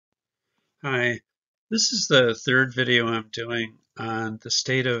Hi, this is the third video I'm doing on the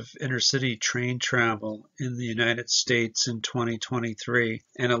state of intercity train travel in the United States in 2023,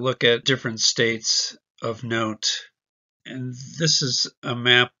 and a look at different states of note. And this is a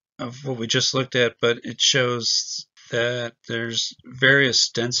map of what we just looked at, but it shows that there's various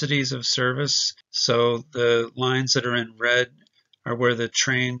densities of service. So the lines that are in red are where the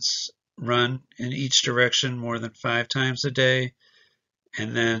trains run in each direction more than 5 times a day.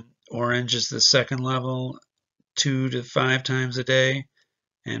 And then orange is the second level, 2 to 5 times a day.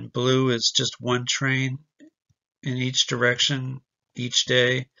 And blue is just one train in each direction each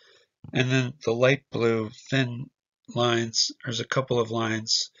day. And then the light blue, thin lines, there's a couple of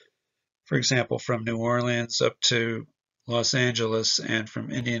lines, for example, from New Orleans up to Los Angeles and from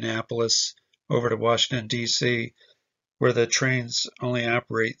Indianapolis over to Washington, D.C., where the trains only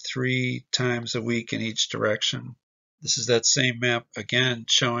operate 3 times a week in each direction. This is that same map again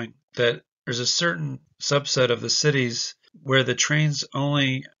showing that there's a certain subset of the cities where the trains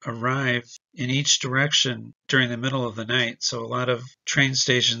only arrive in each direction during the middle of the night. So a lot of train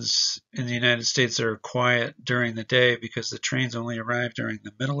stations in the United States are quiet during the day because the trains only arrive during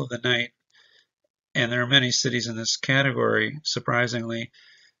the middle of the night. And there are many cities in this category, surprisingly: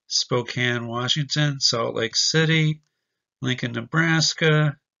 Spokane, Washington; Salt Lake City; Lincoln,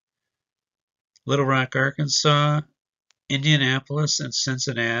 Nebraska; Little Rock, Arkansas; Indianapolis and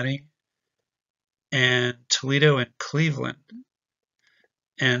Cincinnati; and Toledo and Cleveland.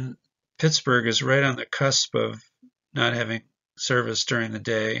 And Pittsburgh is right on the cusp of not having service during the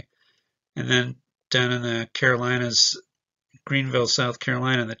day. And then down in the Carolinas, Greenville, South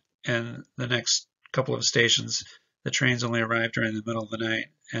Carolina, and the next couple of stations, the trains only arrive during the middle of the night.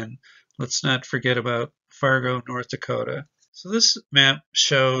 And let's not forget about Fargo, North Dakota. So this map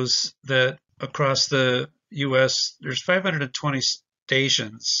shows that across the U.S., there's 520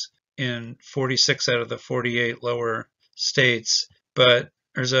 stations in 46 out of the 48 lower states, but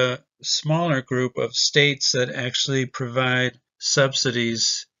there's a smaller group of states that actually provide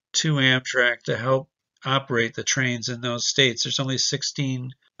subsidies to Amtrak to help operate the trains in those states. There's only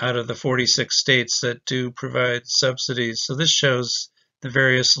 16 out of the 46 states that do provide subsidies. So this shows the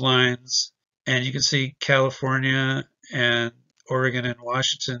various lines, and you can see California and Oregon and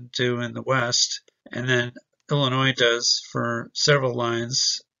Washington do in the West, and then Illinois does for several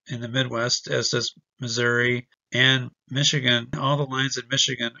lines in the Midwest, as does Missouri and Michigan. All the lines in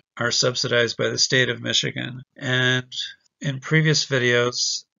Michigan are subsidized by the state of Michigan. And in previous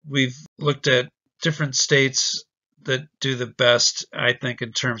videos, we've looked at different states that do the best, I think,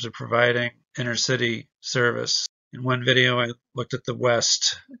 in terms of providing intercity service. In one video, I looked at the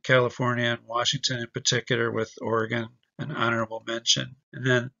West, California and Washington in particular, with Oregon an honorable mention. And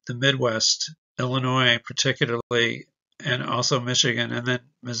then the Midwest, Illinois particularly, and also Michigan, and then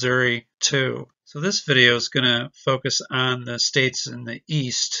Missouri too. So this video is going to focus on the states in the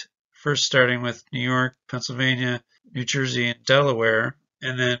East, first starting with New York, Pennsylvania, New Jersey, and Delaware,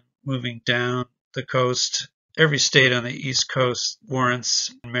 and then moving down the coast. Every state on the East Coast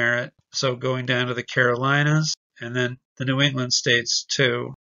warrants merit. So going down to the Carolinas, and then the New England states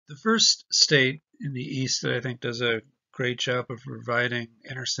too. The first state in the East that I think does a great job of providing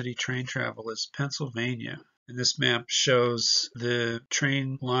intercity train travel is Pennsylvania. And this map shows the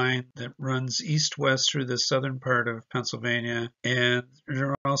train line that runs east-west through the southern part of Pennsylvania. And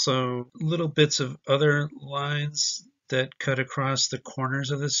there are also little bits of other lines that cut across the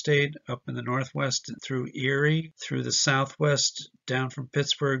corners of the state, up in the northwest through Erie, through the southwest down from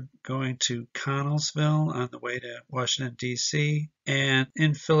Pittsburgh going to Connellsville on the way to Washington, D.C., and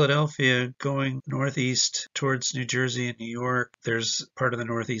in Philadelphia going northeast towards New Jersey and New York. There's part of the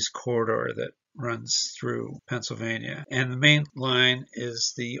Northeast Corridor that runs through Pennsylvania. And the main line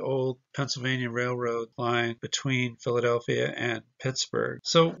is the old Pennsylvania Railroad line between Philadelphia and Pittsburgh.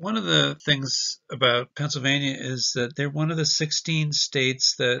 So one of the things about Pennsylvania is that they're one of the 16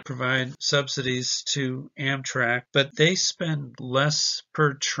 states that provide subsidies to Amtrak, but they spend less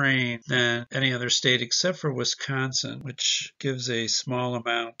per train than any other state except for Wisconsin, which gives a small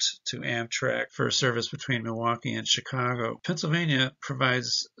amount to Amtrak for service between Milwaukee and Chicago. Pennsylvania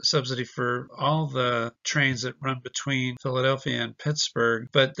provides subsidy for all the trains that run between Philadelphia and Pittsburgh,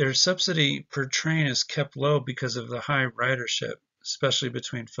 but their subsidy per train is kept low because of the high ridership, especially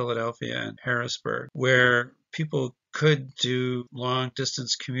between Philadelphia and Harrisburg, where people could do long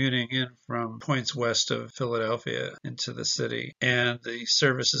distance commuting in from points west of Philadelphia into the city. And the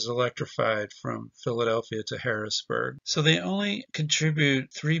service is electrified from Philadelphia to Harrisburg. So they only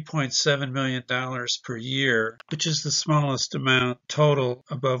contribute $3.7 million per year, which is the smallest amount total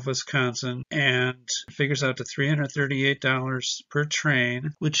above Wisconsin, and figures out to $338 per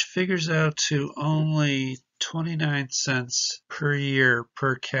train, which figures out to only 29 cents per year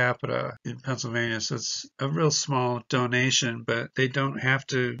per capita in Pennsylvania. So it's a real small donation, but they don't have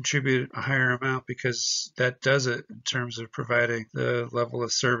to contribute a higher amount because that does it in terms of providing the level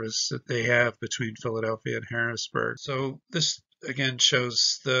of service that they have between Philadelphia and Harrisburg. So this again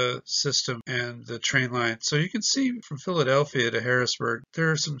shows the system and the train line. So you can see from Philadelphia to Harrisburg,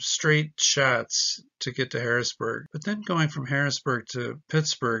 there are some straight shots to get to Harrisburg. But then going from Harrisburg to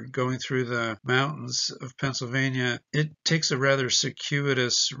Pittsburgh, going through the mountains of Pennsylvania, it takes a rather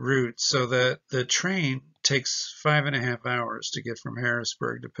circuitous route so that the train takes 5.5 hours to get from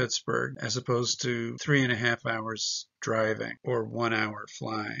Harrisburg to Pittsburgh, as opposed to 3.5 hours driving or 1 hour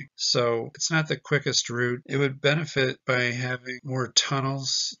flying. So it's not the quickest route. It would benefit by having more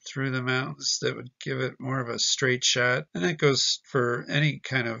tunnels through the mountains that would give it more of a straight shot. And that goes for any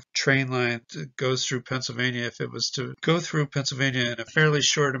kind of train line that goes through Pennsylvania. If it was to go through Pennsylvania in a fairly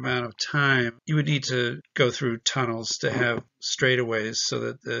short amount of time, you would need to go through tunnels to have straightaways so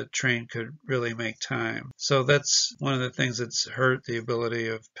that the train could really make time. So that's one of the things that's hurt the ability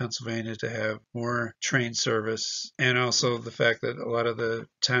of Pennsylvania to have more train service, and also the fact that a lot of the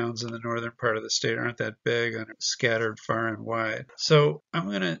towns in the northern part of the state aren't that big and are scattered far and wide. So I'm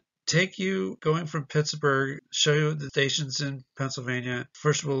going to take you going from Pittsburgh, show you the stations in Pennsylvania.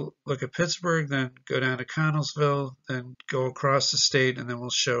 First we'll look at Pittsburgh, then go down to Connellsville, then go across the state, and then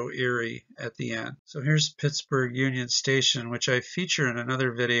we'll show Erie at the end. So here's Pittsburgh Union Station, which I feature in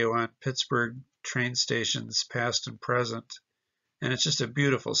another video on Pittsburgh train stations, past and present. And it's just a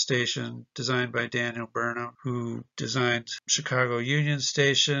beautiful station designed by Daniel Burnham, who designed Chicago Union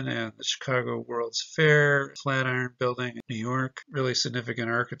Station and the Chicago World's Fair, Flatiron Building in New York. Really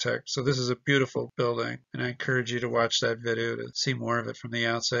significant architect. So this is a beautiful building, and I encourage you to watch that video to see more of it from the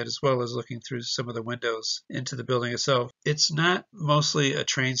outside, as well as looking through some of the windows into the building itself. It's not mostly a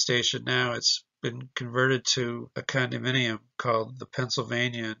train station now. It's been converted to a condominium called the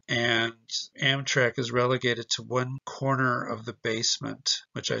Pennsylvanian, and Amtrak is relegated to one corner of the basement,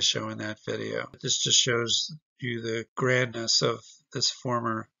 which I show in that video. This just shows you the grandness of this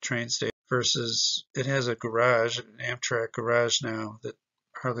former train station versus it has a garage, an Amtrak garage now that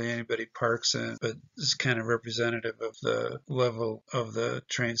hardly anybody parks in, but is kind of representative of the level of the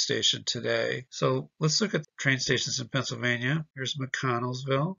train station today. So let's look at train stations in Pennsylvania. Here's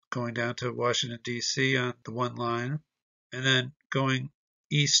McConnellsville, going down to Washington, D.C. on the one line, and then going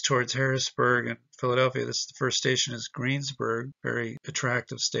east towards Harrisburg and Philadelphia. The first station is Greensburg, very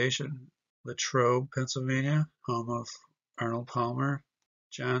attractive station. Latrobe, Pennsylvania, home of Arnold Palmer.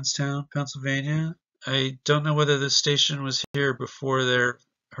 Johnstown, Pennsylvania. I don't know whether this station was here before their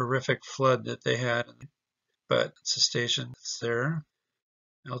horrific flood that they had, but it's a station that's there.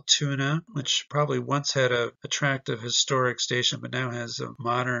 Altoona, which probably once had an attractive historic station, but now has a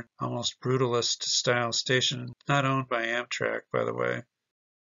modern, almost brutalist style station, not owned by Amtrak, by the way.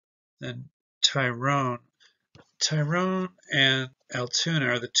 Then Tyrone. Tyrone and Altoona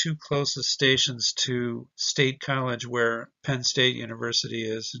are the two closest stations to State College, where Penn State University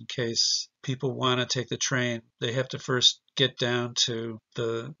is. In case people want to take the train, they have to first get down to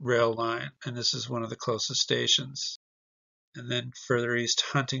the rail line, and this is one of the closest stations. And then further east,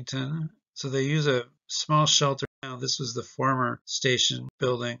 Huntington. So they use a small shelter now. This was the former station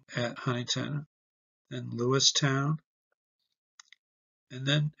building at Huntington. Then Lewistown, and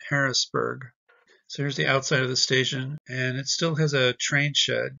then Harrisburg. So here's the outside of the station, and it still has a train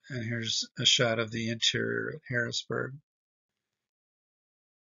shed. And here's a shot of the interior at Harrisburg.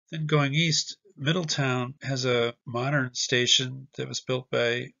 Then going east, Middletown has a modern station that was built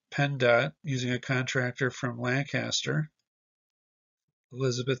by PennDOT using a contractor from Lancaster.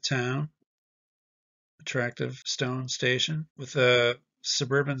 Elizabethtown, attractive stone station with a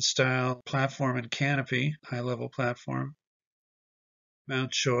suburban style platform and canopy, high level platform.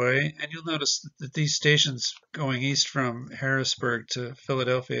 Mount Joy, and you'll notice that these stations going east from Harrisburg to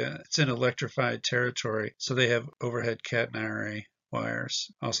Philadelphia, it's in electrified territory, so they have overhead catenary wires,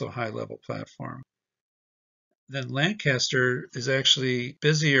 also high-level platform. Then Lancaster is actually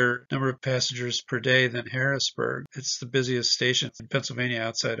busier number of passengers per day than Harrisburg. It's the busiest station in Pennsylvania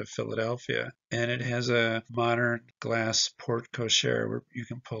outside of Philadelphia, and it has a modern glass porte cochere where you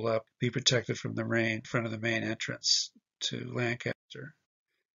can pull up, be protected from the rain in front of the main entrance to Lancaster.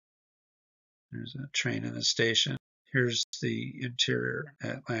 There's a train in the station. Here's the interior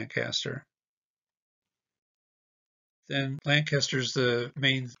at Lancaster. Then Lancaster's the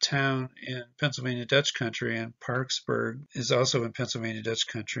main town in Pennsylvania Dutch country, and Parksburg is also in Pennsylvania Dutch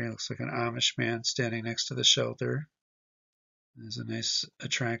country. It looks like an Amish man standing next to the shelter. There's a nice,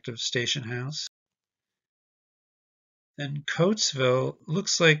 attractive station house. Then Coatesville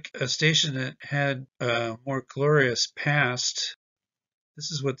looks like a station that had a more glorious past.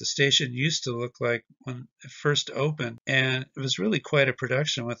 This is what the station used to look like when it first opened, and it was really quite a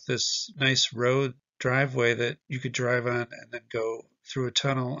production with this nice road driveway that you could drive on and then go through a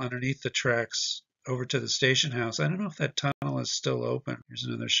tunnel underneath the tracks over to the station house. I don't know if that tunnel is still open. Here's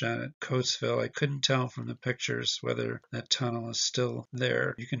another shot at Coatesville. I couldn't tell from the pictures whether that tunnel is still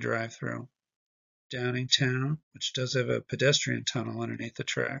there. You can drive through. Downingtown, which does have a pedestrian tunnel underneath the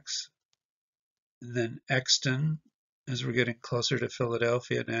tracks. And then Exton, as we're getting closer to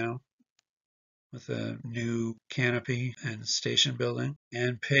Philadelphia now, with a new canopy and station building.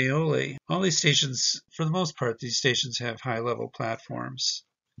 And Paoli. All these stations, for the most part, these stations have high-level platforms.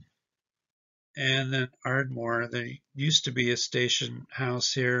 And then Ardmore, there used to be a station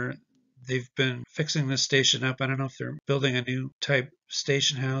house here. They've been fixing this station up. I don't know if they're building a new type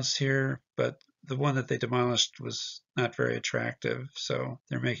station house here, but the one that they demolished was not very attractive, so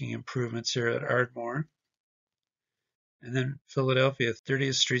they're making improvements here at Ardmore. And then Philadelphia,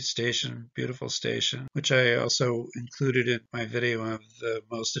 30th Street Station, beautiful station, which I also included in my video of the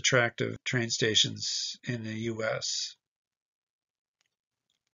most attractive train stations in the U.S.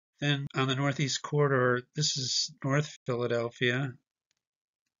 Then on the Northeast Corridor, this is North Philadelphia.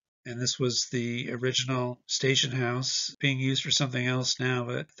 And this was the original station house being used for something else now,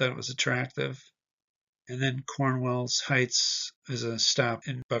 but I thought it was attractive. And then Cornwalls Heights is a stop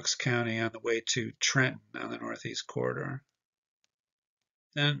in Bucks County on the way to Trenton on the Northeast Corridor.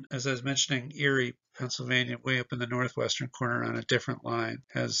 Then, as I was mentioning, Erie, Pennsylvania, way up in the northwestern corner on a different line,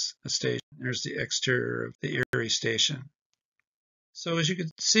 has a station. There's the exterior of the Erie station. So as you can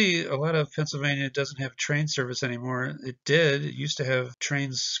see, a lot of Pennsylvania doesn't have train service anymore. It did. It used to have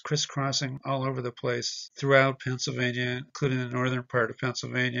trains crisscrossing all over the place throughout Pennsylvania, including the northern part of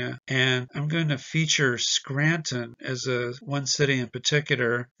Pennsylvania. And I'm going to feature Scranton as one city in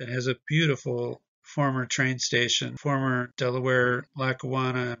particular that has a beautiful former train station, former Delaware,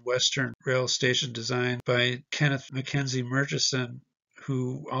 Lackawanna, and Western Rail station designed by Kenneth Mackenzie Murchison,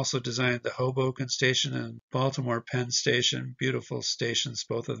 who also designed the Hoboken Station and Baltimore Penn Station. Beautiful stations,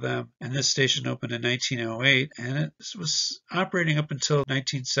 both of them. And this station opened in 1908, and it was operating up until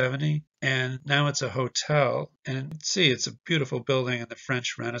 1970, and now it's a hotel. And see, it's a beautiful building in the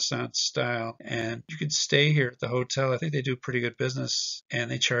French Renaissance style, and you can stay here at the hotel. I think they do pretty good business,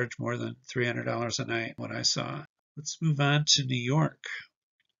 and they charge more than $300 a night, what I saw. Let's move on to New York.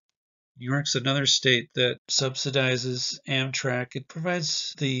 New York's another state that subsidizes Amtrak. It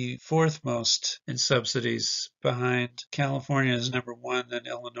provides the fourth most in subsidies, behind California is number one, then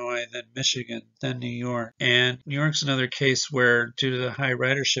Illinois, then Michigan, then New York. And New York's another case where, due to the high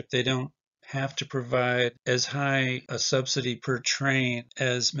ridership, they don't have to provide as high a subsidy per train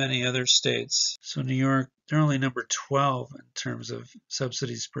as many other states. So New York, they're only number 12 in terms of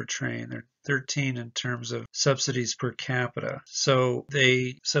subsidies per train. They're 13 in terms of subsidies per capita. So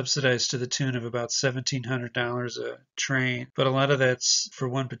they subsidize to the tune of about $1,700 a train. But a lot of that's for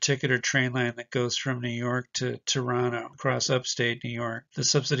one particular train line that goes from New York to Toronto, across upstate New York. The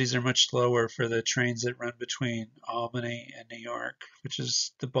subsidies are much lower for the trains that run between Albany and New York, which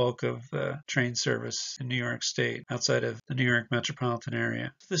is the bulk of the train service in New York State, outside of the New York metropolitan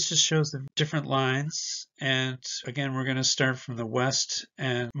area. This just shows the different lines. And again, we're going to start from the west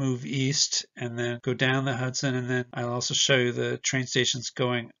and move east and then go down the Hudson. And then I'll also show you the train stations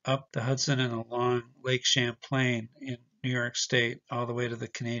going up the Hudson and along Lake Champlain in New York State all the way to the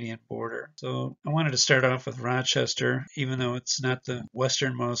Canadian border. So I wanted to start off with Rochester, even though it's not the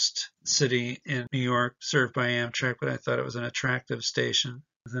westernmost city in New York served by Amtrak, but I thought it was an attractive station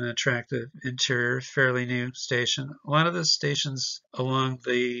with an attractive interior, fairly new station. A lot of the stations along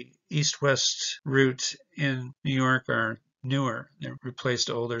the east-west route in New York are newer. They've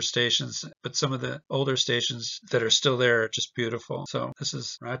replaced older stations, but some of the older stations that are still there are just beautiful. So this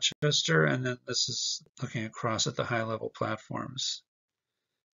is Rochester, and then this is looking across at the high-level platforms.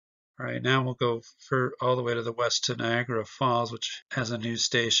 All right, now we'll go all the way to the west to Niagara Falls, which has a new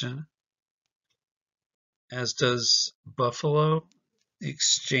station, as does Buffalo. The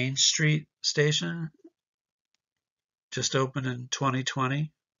Exchange Street station just opened in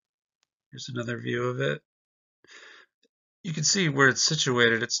 2020. Here's another view of it. You can see where it's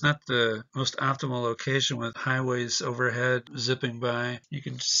situated. It's not the most optimal location with highways overhead zipping by. You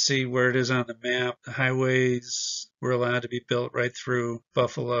can see where it is on the map. The highways were allowed to be built right through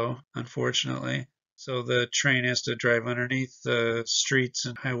Buffalo, unfortunately. So the train has to drive underneath the streets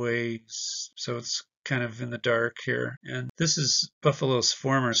and highways, so it's kind of in the dark here. And this is Buffalo's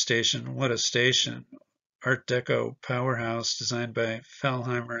former station. What a station! Art Deco powerhouse designed by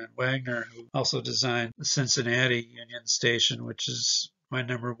Fellheimer and Wagner, who also designed the Cincinnati Union Station, which is my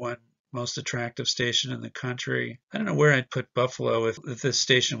 #1 most attractive station in the country. I don't know where I'd put Buffalo if this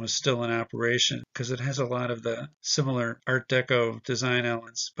station was still in operation, because it has a lot of the similar Art Deco design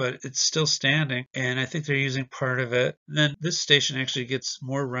elements, but it's still standing, and I think they're using part of it. And then this station actually gets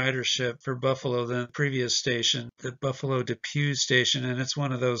more ridership for Buffalo than the previous station, the Buffalo Depew station, and it's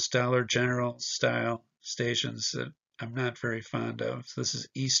one of those Dollar General style stations that I'm not very fond of. So this is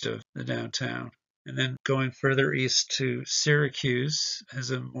east of the downtown. And then going further east to Syracuse has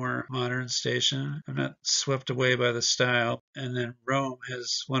a more modern station. I'm not swept away by the style. And then Rome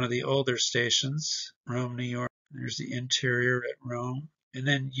has one of the older stations, Rome, New York. There's the interior at Rome. And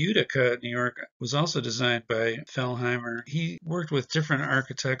then Utica, New York, was also designed by Fellheimer. He worked with different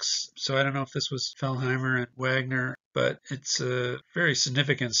architects, so I don't know if this was Fellheimer and Wagner, but it's a very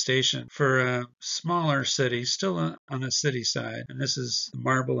significant station for a smaller city, still on the city side. And this is the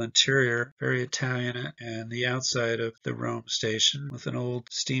marble interior, very Italian, and the outside of the Rome station with an old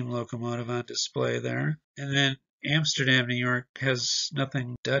steam locomotive on display there. And then Amsterdam, New York has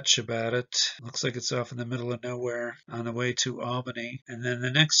nothing Dutch about it. Looks like it's off in the middle of nowhere on the way to Albany. And then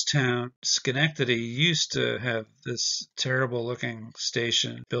the next town, Schenectady, used to have this terrible looking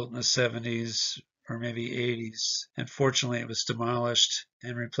station built in the 70s or maybe 80s. And fortunately, it was demolished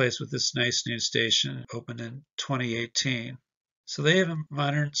and replaced with this nice new station opened in 2018. So they have a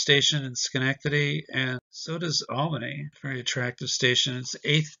modern station in Schenectady, and so does Albany. Very attractive station. It's the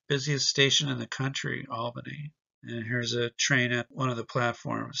 8th busiest station in the country, Albany. And here's a train at one of the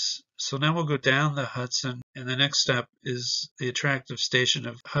platforms. So now we'll go down the Hudson, and the next stop is the attractive station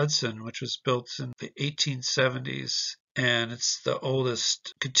of Hudson, which was built in the 1870s. And it's the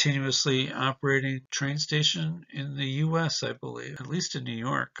oldest continuously operating train station in the U.S., I believe, at least in New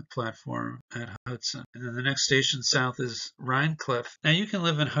York, platform at Hudson. And then the next station south is Rhinecliff. Now you can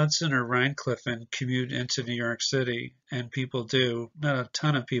live in Hudson or Rhinecliff and commute into New York City, and people do. Not a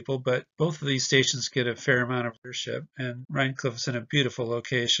ton of people, but both of these stations get a fair amount of readership. And Rhinecliff's in a beautiful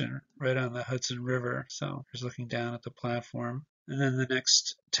location right on the Hudson River, so there's looking down at the platform. And then the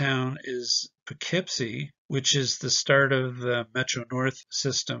next town is Poughkeepsie, which is the start of the Metro North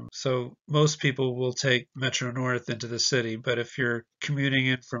system. So most people will take Metro North into the city, but if you're commuting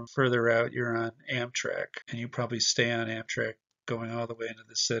in from further out, you're on Amtrak, and you probably stay on Amtrak going all the way into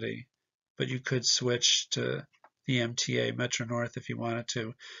the city. But you could switch to the MTA Metro North if you wanted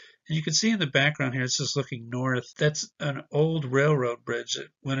to. And you can see in the background here, it's just looking north. That's an old railroad bridge that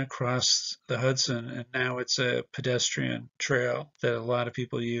went across the Hudson, and now it's a pedestrian trail that a lot of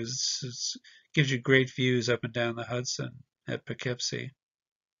people use. It gives you great views up and down the Hudson at Poughkeepsie.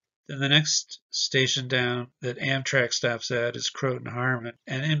 Then the next station down that Amtrak stops at is Croton-Harmon,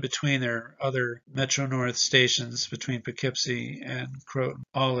 and in between there are other Metro North stations between Poughkeepsie and Croton,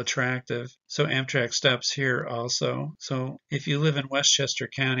 all attractive. So Amtrak stops here also. So if you live in Westchester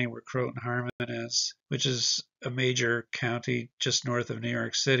County, where Croton-Harmon is, which is a major county just north of New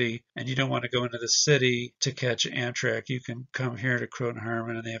York City, and you don't want to go into the city to catch Amtrak, you can come here to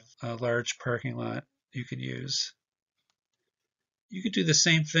Croton-Harmon, and they have a large parking lot you can use. You could do the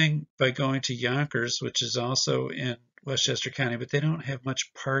same thing by going to Yonkers, which is also in Westchester County, but they don't have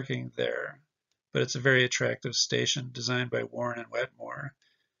much parking there. But it's a very attractive station designed by Warren and Wetmore,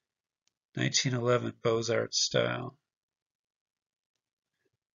 1911 Beaux-Arts style.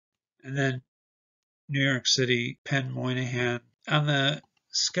 And then New York City, Penn Moynihan. On the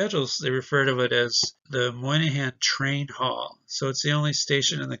schedules, they refer to it as the Moynihan Train Hall. So it's the only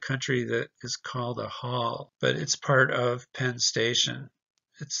station in the country that is called a hall, but it's part of Penn Station.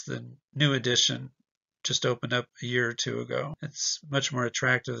 It's the new addition, just opened up a year or two ago. It's much more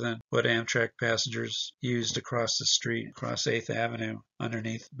attractive than what Amtrak passengers used across the street, across 8th Avenue,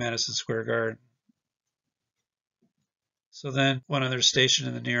 underneath Madison Square Garden. So then one other station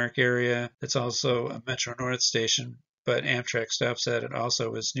in the New York area, it's also a Metro North station, but Amtrak stops at it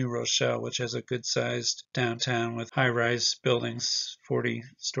also, is New Rochelle, which has a good-sized downtown with high-rise buildings, 40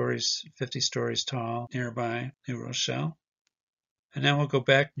 stories, 50 stories tall, nearby New Rochelle. And now we'll go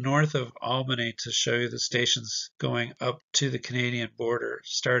back north of Albany to show you the stations going up to the Canadian border,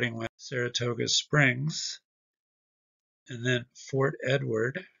 starting with Saratoga Springs, and then Fort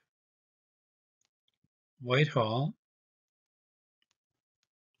Edward, Whitehall,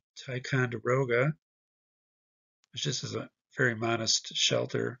 Ticonderoga, which just is a very modest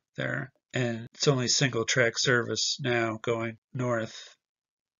shelter there, and it's only single track service now going north.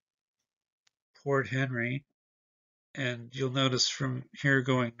 Port Henry, and you'll notice from here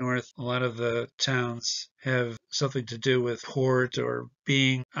going north, a lot of the towns have something to do with port or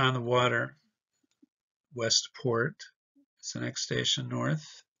being on the water. Westport is the next station north.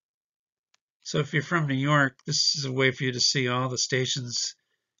 So if you're from New York, this is a way for you to see all the stations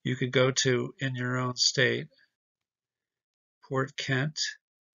you could go to in your own state. Port Kent,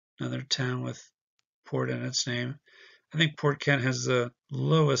 another town with port in its name. I think Port Kent has the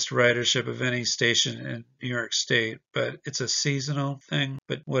lowest ridership of any station in New York State, but it's a seasonal thing.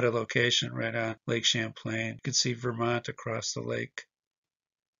 But what a location right on Lake Champlain. You can see Vermont across the lake.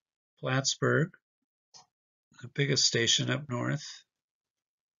 Plattsburgh, the biggest station up north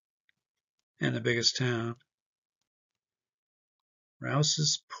and the biggest town.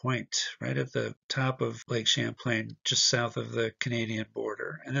 Rouse's Point, right at the top of Lake Champlain, just south of the Canadian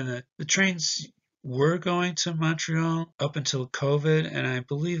border. And then the trains were going to Montreal up until COVID, and I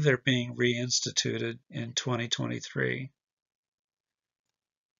believe they're being reinstituted in 2023.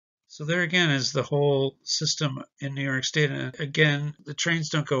 So there again is the whole system in New York State. And again, the trains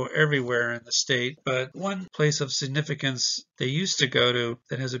don't go everywhere in the state, but one place of significance they used to go to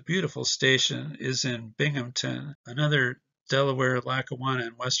that has a beautiful station is in Binghamton. Another Delaware, Lackawanna,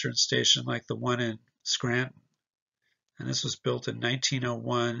 and Western station like the one in Scranton. And this was built in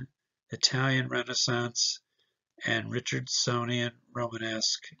 1901, Italian Renaissance and Richardsonian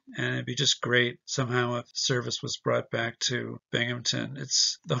Romanesque. And it'd be just great somehow if service was brought back to Binghamton.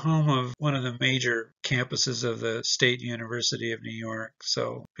 It's the home of one of the major campuses of the State University of New York.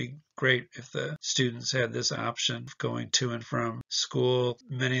 So it'd be great if the students had this option of going to and from school.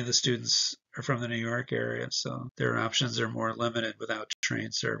 Many of the students are from the New York area, so their options are more limited without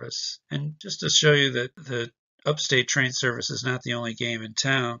train service. And just to show you that the upstate train service is not the only game in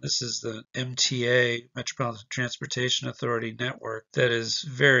town. This is the MTA, Metropolitan Transportation Authority network, that is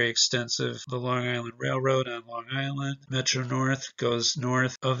very extensive. The Long Island Railroad on Long Island. Metro North goes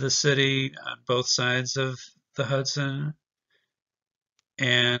north of the city on both sides of the Hudson.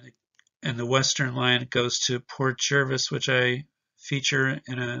 And the Western line goes to Port Jervis, which I feature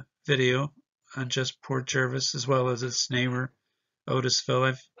in a video on just Port Jervis, as well as its neighbor, Otisville.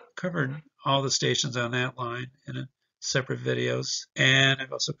 I've covered all the stations on that line in separate videos. And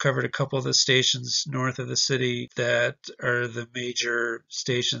I've also covered a couple of the stations north of the city that are the major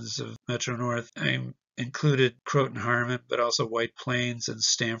stations of Metro North. I included Croton Harmon, but also White Plains and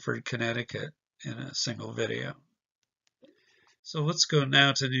Stamford, Connecticut in a single video. So let's go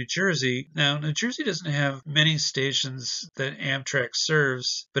now to New Jersey. Now, New Jersey doesn't have many stations that Amtrak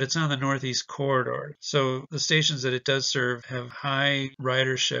serves, but it's on the Northeast Corridor. So the stations that it does serve have high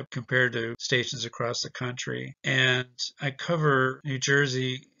ridership compared to stations across the country. And I cover New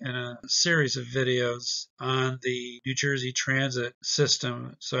Jersey in a series of videos on the New Jersey transit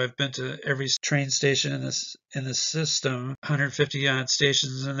system. So I've been to every train station in the system, 150 odd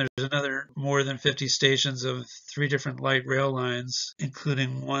stations, and there's another more than 50 stations of 3 different light rail lines,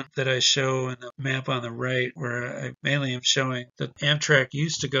 including one that I show in the map on the right, where I mainly am showing that Amtrak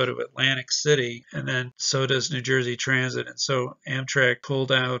used to go to Atlantic City, and then so does New Jersey Transit. And so Amtrak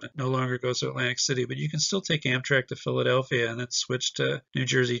pulled out and no longer goes to Atlantic City, but you can still take Amtrak to Philadelphia and then switch to New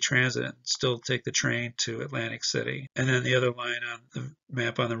Jersey Transit and still take the train to Atlantic City. And then the other line on the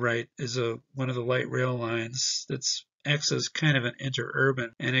map on the right is one of the light rail lines that's acts as kind of an interurban,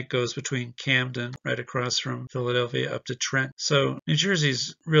 and it goes between Camden, right across from Philadelphia, up to Trent. So New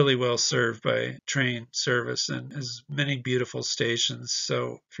Jersey's really well served by train service and has many beautiful stations.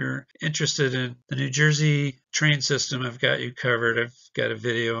 So if you're interested in the New Jersey train system, I've got you covered. I've got a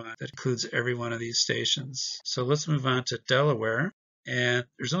video that includes every one of these stations. So let's move on to Delaware. And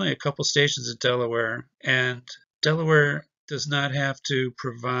there's only a couple stations in Delaware, and Delaware does not have to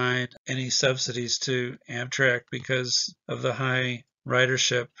provide any subsidies to Amtrak because of the high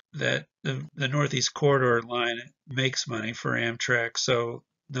ridership that the Northeast Corridor line makes money for Amtrak, so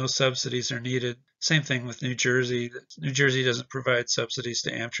no subsidies are needed. Same thing with New Jersey. New Jersey doesn't provide subsidies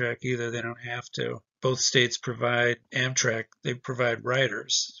to Amtrak either. They don't have to. Both states provide Amtrak. They provide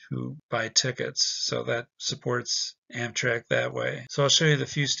riders who buy tickets, so that supports Amtrak that way. So I'll show you the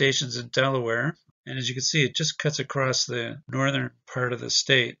few stations in Delaware. And as you can see, it just cuts across the northern part of the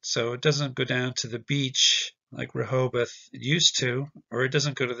state. So it doesn't go down to the beach like Rehoboth used to, or it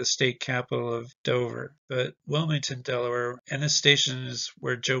doesn't go to the state capital of Dover. But Wilmington, Delaware, and this station is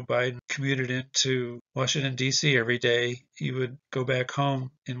where Joe Biden commuted into Washington, D.C. every day. He would go back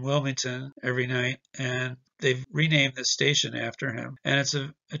home in Wilmington every night, and they've renamed the station after him. And it's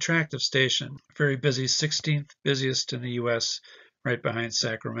an attractive station, very busy, 16th busiest in the U.S., right behind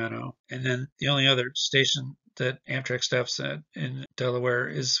Sacramento. And then the only other station that Amtrak stops at in Delaware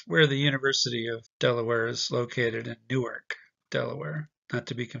is where the University of Delaware is located in Newark, Delaware, not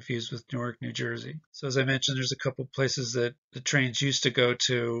to be confused with Newark, New Jersey. So as I mentioned, there's a couple places that the trains used to go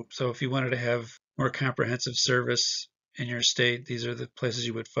to. So if you wanted to have more comprehensive service in your state, these are the places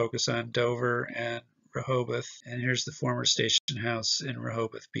you would focus on: Dover and Rehoboth. And here's the former station house in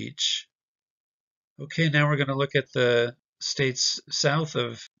Rehoboth Beach. Okay, now we're going to look at the states south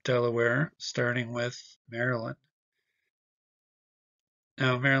of Delaware, starting with Maryland.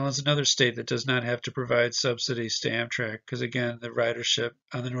 Now, Maryland's another state that does not have to provide subsidies to Amtrak because, again, the ridership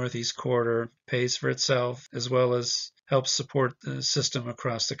on the Northeast Corridor pays for itself as well as helps support the system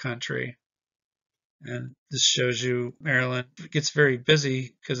across the country. And this shows you Maryland gets very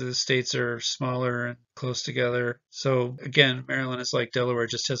busy because the states are smaller and close together. So again, Maryland is like Delaware,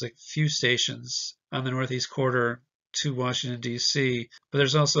 just has a few stations on the Northeast Corridor to Washington, D.C. But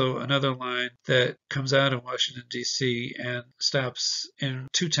there's also another line that comes out of Washington, D.C. and stops in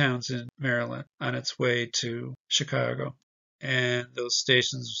two towns in Maryland on its way to Chicago. And those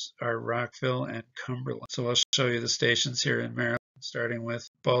stations are Rockville and Cumberland. So I'll show you the stations here in Maryland, starting with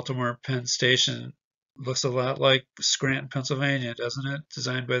Baltimore Penn Station. Looks a lot like Scranton, Pennsylvania, doesn't it?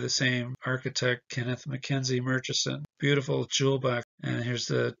 Designed by the same architect, Kenneth Mackenzie Murchison. Beautiful jewel box. And here's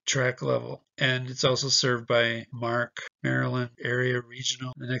the track level. And it's also served by MARC, Maryland Area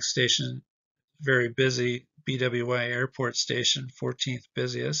Regional. The next station, very busy, BWI Airport Station, 14th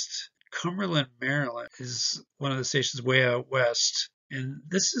busiest. Cumberland, Maryland is one of the stations way out west. And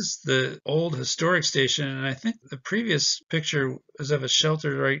this is the old historic station. And I think the previous picture is of a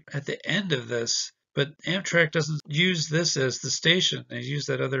shelter right at the end of this. But Amtrak doesn't use this as the station. They use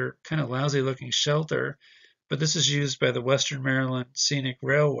that other kind of lousy looking shelter. But this is used by the Western Maryland Scenic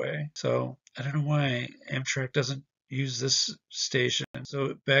Railway. So I don't know why Amtrak doesn't use this station.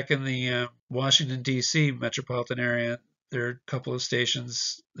 So back in the Washington, D.C. metropolitan area, there are a couple of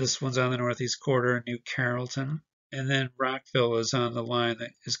stations. This one's on the Northeast Corridor, New Carrollton. And then Rockville is on the line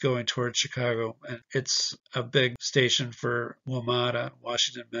that is going towards Chicago. And it's a big station for WMATA,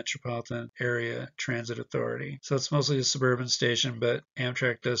 Washington Metropolitan Area Transit Authority. So it's mostly a suburban station, but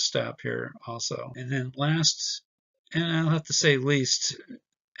Amtrak does stop here also. And then last, and I'll have to say least,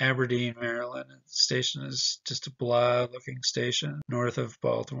 Aberdeen, Maryland. The station is just a blah-looking station north of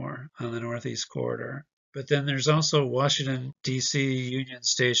Baltimore on the Northeast Corridor. But then there's also Washington, D.C. Union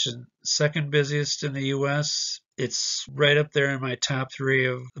Station, second busiest in the U.S. It's right up there in my top 3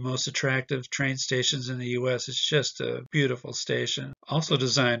 of the most attractive train stations in the U.S. It's just a beautiful station. Also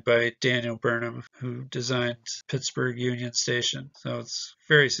designed by Daniel Burnham, who designed Pittsburgh Union Station. So it's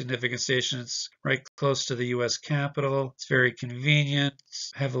a very significant station. It's right close to the U.S. Capitol. It's very convenient.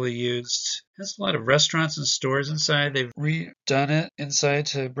 It's heavily used. It has a lot of restaurants and stores inside. They've redone it inside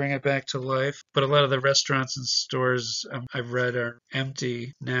to bring it back to life. But a lot of the restaurants and stores I've read are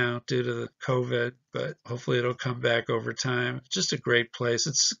empty now due to the COVID. But hopefully it'll come back over time. It's just a great place.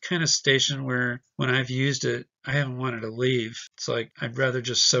 It's the kind of station where when I've used it, I haven't wanted to leave. It's like I'd rather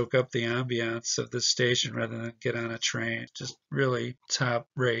just soak up the ambiance of this station rather than get on a train. Just really top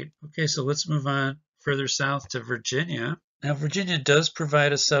rate. Okay, so let's move on further south to Virginia. Now, Virginia does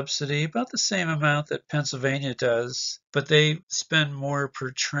provide a subsidy, about the same amount that Pennsylvania does, but they spend more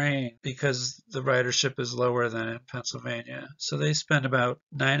per train because the ridership is lower than in Pennsylvania. So they spend about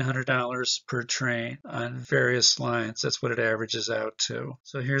 $900 per train on various lines. That's what it averages out to.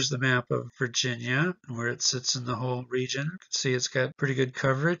 So here's the map of Virginia, where it sits in the whole region. You can see it's got pretty good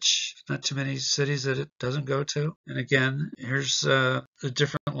coverage. Not too many cities that it doesn't go to. And again, here's the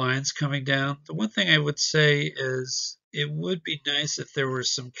different lines coming down. The one thing I would say is it would be nice if there were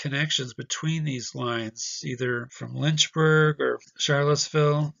some connections between these lines, either from Lynchburg or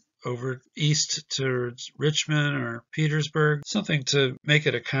Charlottesville over east to Richmond or Petersburg, something to make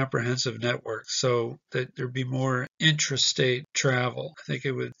it a comprehensive network so that there'd be more intrastate travel. I think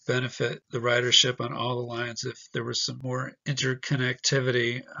it would benefit the ridership on all the lines if there was some more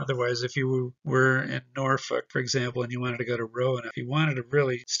interconnectivity. Otherwise, if you were in Norfolk, for example, and you wanted to go to Roanoke, if you wanted to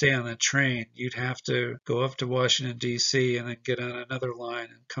really stay on the train, you'd have to go up to Washington, D.C. and then get on another line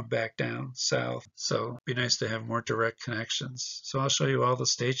and come back down south. So it'd be nice to have more direct connections. So I'll show you all the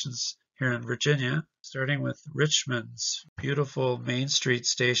stations here in Virginia, starting with Richmond's beautiful Main Street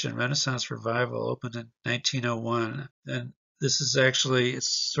station. Renaissance Revival opened in 1901. And this is actually, it's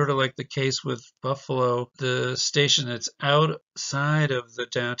sort of like the case with Buffalo. The station that's outside of the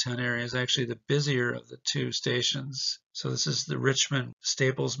downtown area is actually the busier of the two stations. So this is the Richmond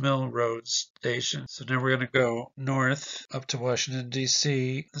Staples Mill Road station. So now we're going to go north up to Washington,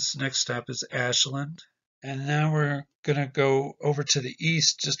 D.C. This next stop is Ashland. And now we're going to go over to the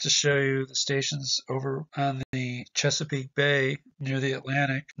east just to show you the stations over on the Chesapeake Bay near the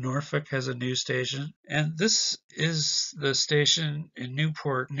Atlantic. Norfolk has a new station. And this is the station in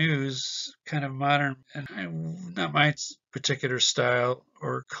Newport News, kind of modern, and not my particular style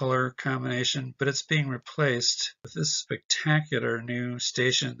or color combination, but it's being replaced with this spectacular new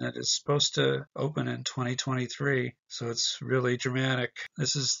station that is supposed to open in 2023. So it's really dramatic.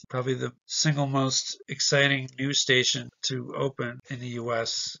 This is probably the single most exciting news station to open in the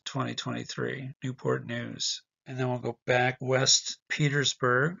US 2023, Newport News. And then we'll go back west,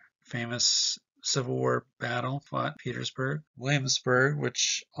 Petersburg, famous Civil War battle fought Petersburg. Williamsburg,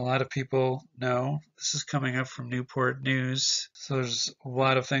 which a lot of people know. This is coming up from Newport News. So there's a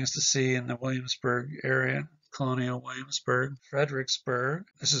lot of things to see in the Williamsburg area. Colonial Williamsburg, Fredericksburg.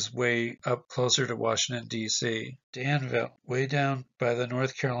 This is way up closer to Washington, D.C. Danville, way down by the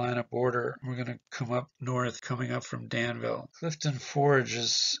North Carolina border. We're going to come up north, coming up from Danville. Clifton Forge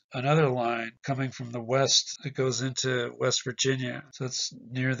is another line coming from the west that goes into West Virginia. So it's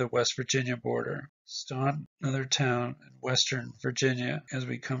near the West Virginia border. Staunton, another town in western Virginia as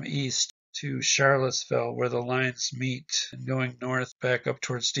we come east to Charlottesville, where the lines meet, and going north back up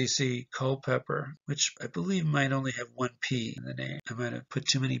towards D.C., Culpeper, which I believe might only have one P in the name. I might have put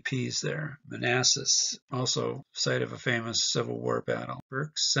too many P's there. Manassas, also site of a famous Civil War battle.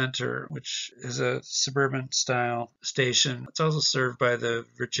 Burke Center, which is a suburban-style station. It's also served by the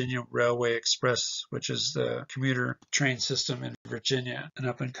Virginia Railway Express, which is the commuter train system in Virginia, an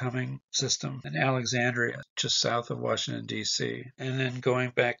up-and-coming system. And Alexandria, just south of Washington, D.C. And then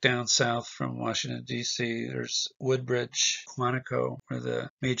going back down south from Washington, D.C., there's Woodbridge, Quantico, where the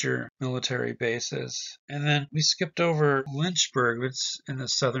major military base is. And then we skipped over Lynchburg. It's in the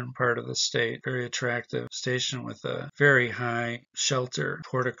southern part of the state. Very attractive station with a very high shelter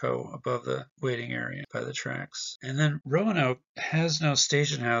portico above the waiting area by the tracks. And then Roanoke has no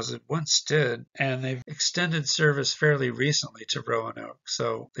station house. It once did, and they've extended service fairly recently to Roanoke.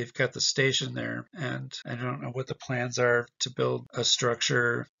 So they've got the station there, and I don't know what the plans are to build a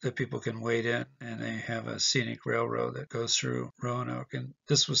structure that people can wait in, and they have a scenic railroad that goes through Roanoke. And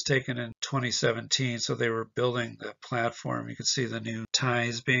this was taken in 2017, so they were building the platform. You could see the new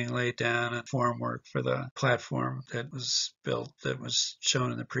ties being laid down and formwork for the platform that was built, that was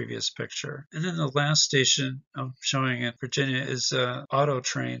shown in the previous picture. And then the last station I'm showing in Virginia is an auto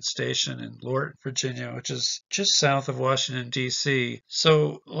train station in Lorton, Virginia, which is just south of Washington, D.C.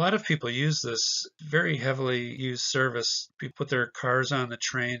 So a lot of people use this very heavily used service. People put their cars on the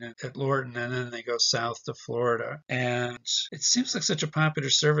train at Lorton, and then they go south to Florida. And it seems like such a popular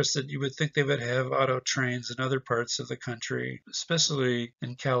service that you would think they would have auto trains in other parts of the country, especially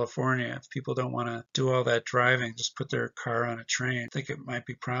in California. If people don't want to do all that driving, just put their car on a train. I think it might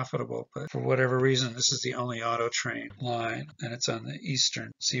be profitable, but for whatever reason, this is the only auto train line, and it's on the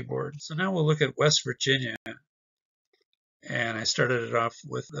eastern seaboard. So now we'll look at West Virginia. And I started it off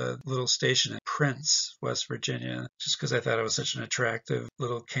with a little station in Prince, West Virginia, just because I thought it was such an attractive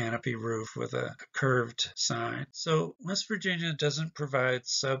little canopy roof with a curved sign. So West Virginia doesn't provide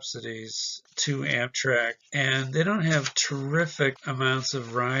subsidies to Amtrak, and they don't have terrific amounts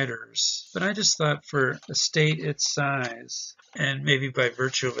of riders. But I just thought for a state its size, and maybe by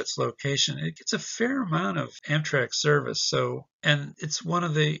virtue of its location, it gets a fair amount of Amtrak service. And it's one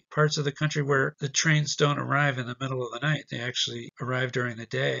of the parts of the country where the trains don't arrive in the middle of the night. They actually arrive during the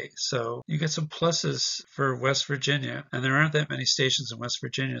day. So you get some pluses for West Virginia. And there aren't that many stations in West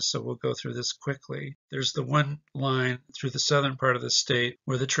Virginia, so we'll go through this quickly. There's the one line through the southern part of the state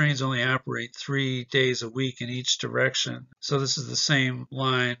where the trains only operate 3 days a week in each direction. So this is the same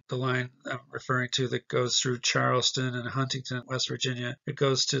line, the line I'm referring to that goes through Charleston and Huntington, West Virginia. It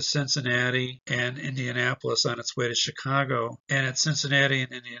goes to Cincinnati and Indianapolis on its way to Chicago. And at Cincinnati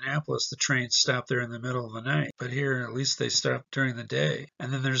and Indianapolis, the trains stop there in the middle of the night. But here, at least they stop during the day.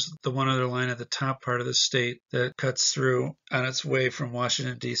 And then there's the one other line at the top part of the state that cuts through on its way from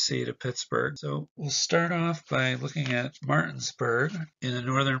Washington, D.C. to Pittsburgh. So we'll start off by looking at Martinsburg in the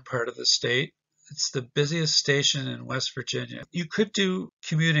northern part of the state. It's the busiest station in West Virginia. You could do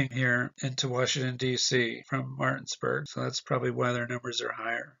commuting here into Washington, D.C. from Martinsburg, so that's probably why their numbers are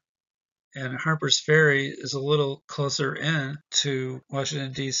higher. And Harper's Ferry is a little closer in to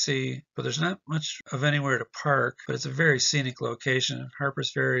Washington, D.C., but there's not much of anywhere to park, but it's a very scenic location.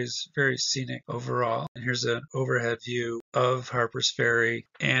 Harper's Ferry is very scenic overall. And here's an overhead view of Harper's Ferry.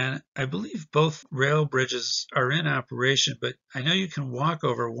 And I believe both rail bridges are in operation, but I know you can walk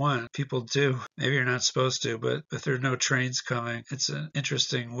over one. People do. Maybe you're not supposed to, but if there are no trains coming, it's an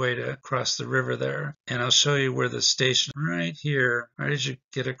interesting way to cross the river there. And I'll show you where the station right here, right as you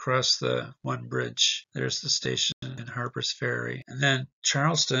get across the the one bridge. There's the station in Harper's Ferry. And then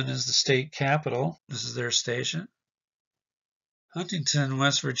Charleston is the state capital. This is their station. Huntington,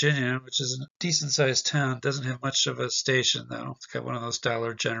 West Virginia, which is a decent-sized town, doesn't have much of a station, though. It's got one of those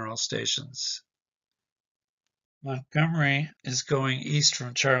Dollar General stations. Montgomery is going east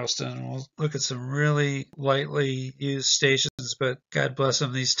from Charleston. We'll look at some really lightly used stations, but God bless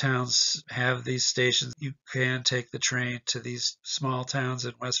them, these towns have these stations. You can take the train to these small towns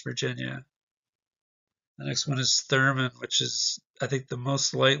in West Virginia. The next one is Thurman, which is, I think, the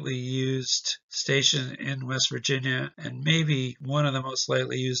most lightly used station in West Virginia and maybe one of the most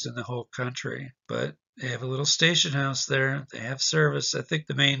lightly used in the whole country. But they have a little station house there. They have service. I think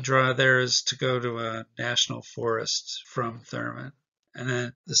the main draw there is to go to a national forest from Thurman. And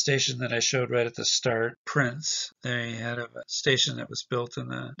then the station that I showed right at the start, Prince, they had a station that was built in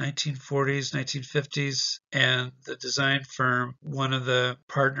the 1940s, 1950s, and the design firm, one of the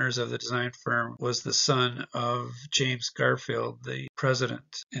partners of the design firm was the son of James Garfield, the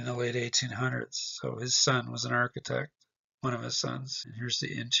president in the late 1800s. So his son was an architect, one of his sons. And here's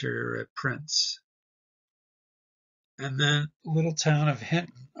the interior at Prince. And then little town of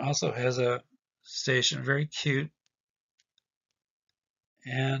Hinton also has a station, very cute.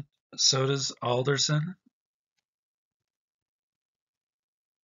 And so does Alderson.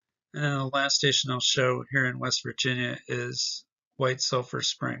 And then the last station I'll show here in West Virginia is White Sulphur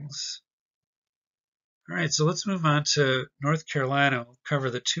Springs. All right, so let's move on to North Carolina. We'll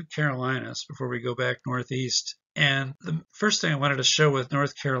cover the two Carolinas before we go back northeast. And the first thing I wanted to show with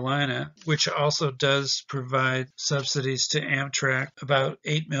North Carolina, which also does provide subsidies to Amtrak, about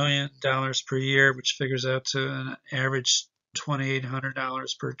 $8 million per year, which figures out to an average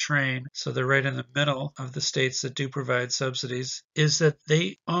 $2,800 per train, so they're right in the middle of the states that do provide subsidies, is that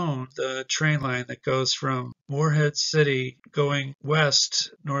they own the train line that goes from Morehead City going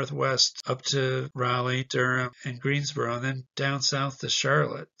west, northwest, up to Raleigh, Durham, and Greensboro, and then down south to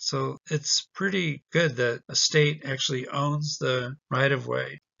Charlotte. So it's pretty good that a state actually owns the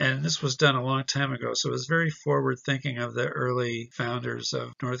right-of-way. And this was done a long time ago, so it was very forward thinking of the early founders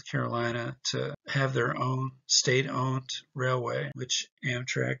of North Carolina to have their own state-owned railway, which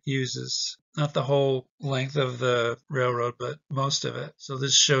Amtrak uses. Not the whole length of the railroad, but most of it. So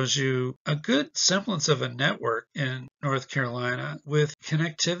this shows you a good semblance of a network in North Carolina with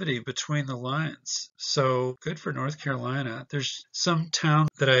connectivity between the lines. So good for North Carolina. There's some towns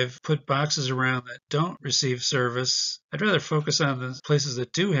that I've put boxes around that don't receive service. I'd rather focus on the places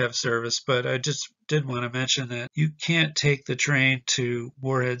that do have service, but I just did want to mention that you can't take the train to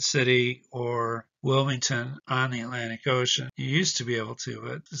Morehead City or Wilmington on the Atlantic Ocean. You used to be able to,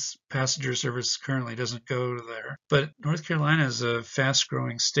 but this passenger service currently doesn't go there. But North Carolina is a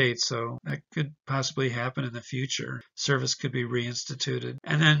fast-growing state, so that could possibly happen in the future. Service could be reinstituted.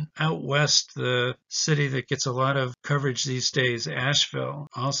 And then out west, the city that gets a lot of coverage these days, Asheville.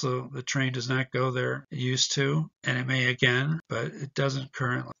 Also, the train does not go there. It used to, and it may again, but it doesn't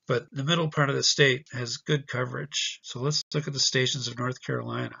currently. But the middle part of the state has good coverage. So let's look at the stations of North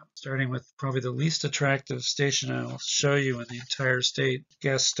Carolina, starting with probably the least attractive station I'll show you in the entire state,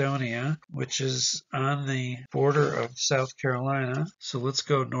 Gastonia, which is on the border of South Carolina. So let's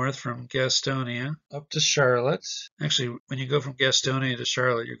go north from Gastonia up to Charlotte. Actually, when you go from Gastonia to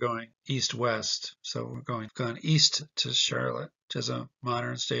Charlotte, you're going east-west. So we're gone east to Charlotte, which is a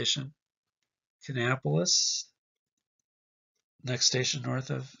modern station. Kannapolis, next station north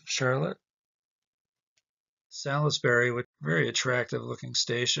of Charlotte. Salisbury, which is a very attractive looking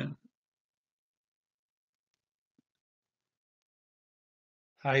station.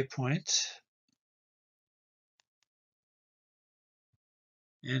 High Point.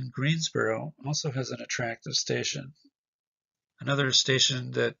 And Greensboro also has an attractive station. Another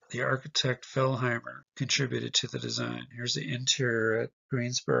station that the architect Fellheimer contributed to the design. Here's the interior at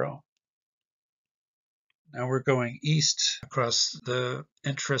Greensboro. Now we're going east across the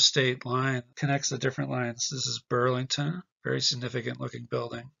intrastate line, connects the different lines. This is Burlington, very significant looking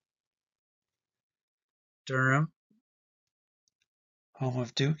building. Durham, home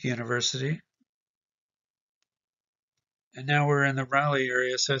of Duke University. And now we're in the Raleigh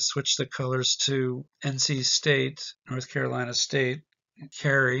area, so I switched the colors to NC State, North Carolina State,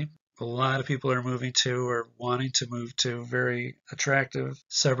 Cary. A lot of people are moving to or wanting to move to, very attractive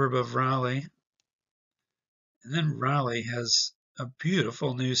suburb of Raleigh. And then Raleigh has a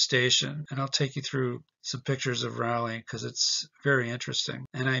beautiful new station, and I'll take you through some pictures of Raleigh because it's very interesting.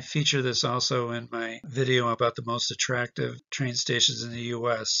 And I feature this also in my video about the most attractive train stations in the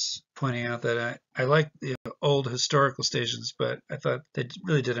U.S., pointing out that I like the old historical stations, but I thought they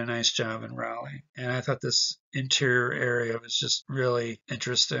really did a nice job in Raleigh. And I thought this interior area was just really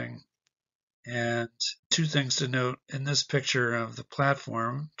interesting. And two things to note in this picture of the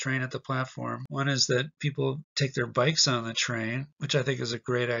platform, train at the platform. One is that people take their bikes on the train, which I think is a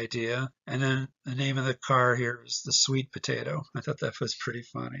great idea. And then the name of the car here is the Sweet Potato. I thought that was pretty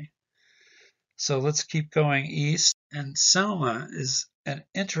funny. So let's keep going east. And Selma is an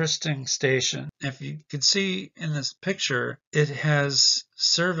interesting station. If you can see in this picture, it has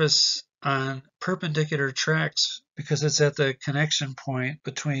service on perpendicular tracks because it's at the connection point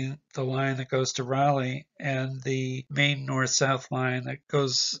between the line that goes to Raleigh and the main north-south line that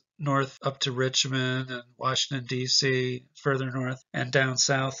goes north up to Richmond and Washington, D.C., further north, and down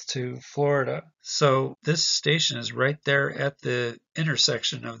south to Florida. So this station is right there at the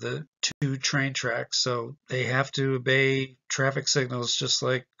intersection of the two train tracks. So they have to obey traffic signals just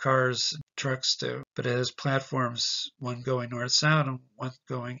like cars and trucks do. But it has platforms, one going north-south and one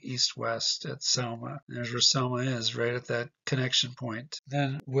going east-west at Selma. And there's where Selma is, right at that connection point.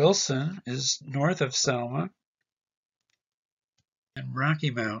 Then Wilson is north of Selma. And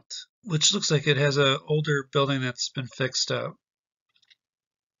Rocky Mount, which looks like it has an older building that's been fixed up.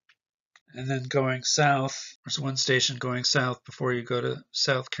 And then going south, there's one station going south before you go to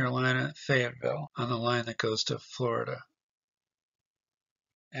South Carolina, Fayetteville, on the line that goes to Florida.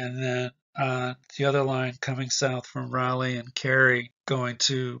 And then the other line coming south from Raleigh and Cary going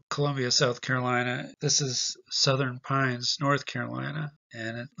to Columbia, South Carolina. This is Southern Pines, North Carolina,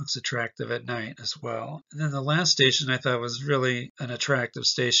 and it looks attractive at night as well. And then the last station I thought was really an attractive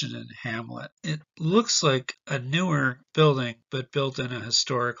station in Hamlet. It looks like a newer building, but built in a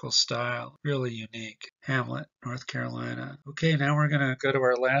historical style, really unique. Hamlet, North Carolina. Okay, now we're going to go to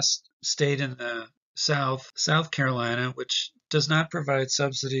our last state in the South Carolina, which does not provide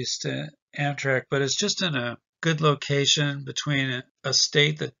subsidies to Amtrak, but is just in a good location between a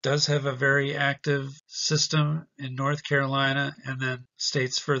state that does have a very active system in North Carolina and then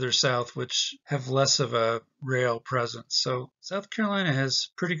states further south which have less of a rail presence. So South Carolina has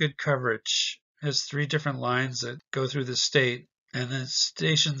pretty good coverage. It has 3 different lines that go through the state. And then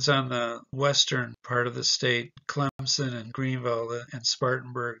stations on the western part of the state, Clemson and Greenville and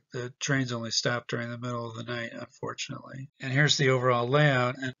Spartanburg, the trains only stop during the middle of the night, unfortunately. And here's the overall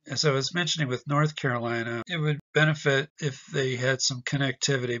layout. And as I was mentioning with North Carolina, it would benefit if they had some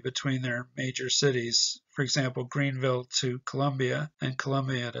connectivity between their major cities. For example, Greenville to Columbia and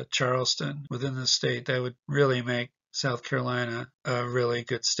Columbia to Charleston within the state. That would really make South Carolina a really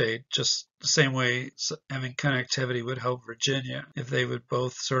good state, just the same way having connectivity would help Virginia. If they would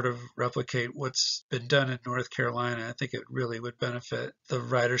both sort of replicate what's been done in North Carolina, I think it really would benefit the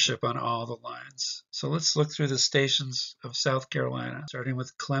ridership on all the lines. So let's look through the stations of South Carolina, starting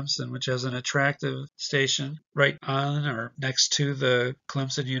with Clemson, which has an attractive station right on or next to the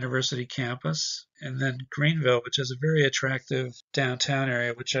Clemson University campus. And then Greenville, which has a very attractive downtown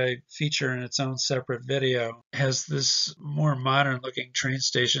area, which I feature in its own separate video, has this more modern looking train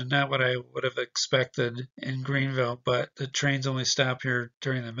station, not what I would have expected in Greenville, but the trains only stop here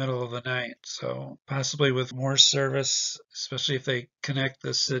during the middle of the night. So possibly with more service, especially if they connect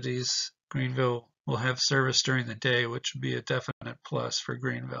the cities, Greenville will have service during the day, which would be a definite plus for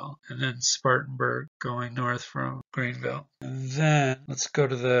Greenville. And then Spartanburg going north from Greenville. And then let's go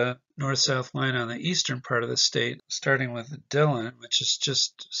to the north-south line on the eastern part of the state, starting with Dillon, which is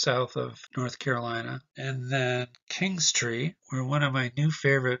just south of North Carolina. And then Kingstree, where one of my new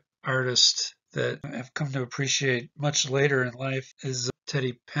favorite artists that I've come to appreciate much later in life is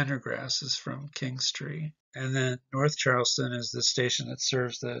Teddy Pendergrass is from Kingstree. And then North Charleston is the station that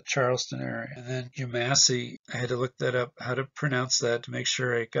serves the Charleston area. And then Umassey, I had to look that up, how to pronounce that to make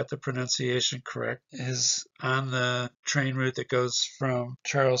sure I got the pronunciation correct, is on the train route that goes from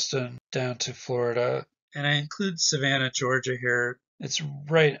Charleston down to Florida. And I include Savannah, Georgia here. It's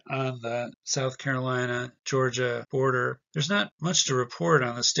right on the South Carolina-Georgia border. There's not much to report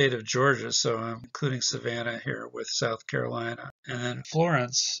on the state of Georgia, so I'm including Savannah here with South Carolina. And then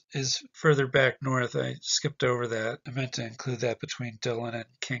Florence is further back north. I skipped over that. I meant to include that between Dillon and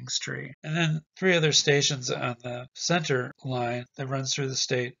Kingstree. And then 3 other stations on the center line that runs through the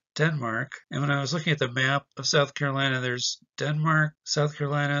state. Denmark. And when I was looking at the map of South Carolina, there's Denmark, South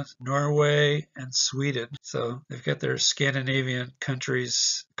Carolina, Norway, and Sweden. So they've got their Scandinavian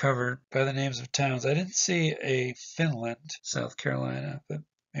countries covered by the names of towns. I didn't see a Finland, South Carolina, but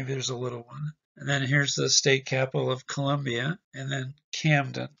maybe there's a little one. And then here's the state capital of Columbia, and then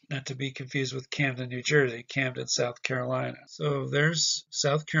Camden, not to be confused with Camden, New Jersey, Camden, South Carolina. So there's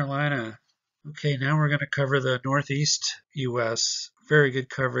South Carolina. Okay, now we're going to cover the Northeast U.S. very good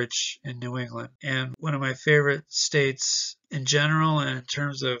coverage in New England. And one of my favorite states in general and in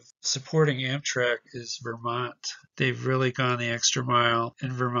terms of supporting Amtrak is Vermont. They've really gone the extra mile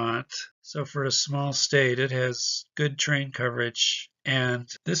in Vermont. So for a small state, it has good train coverage. And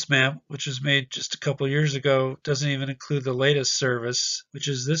this map, which was made just a couple years ago, doesn't even include the latest service, which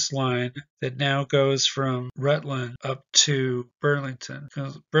is this line that now goes from Rutland up to Burlington.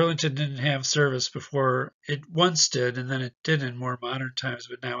 Because Burlington didn't have service before. It once did, and then it did in more modern times,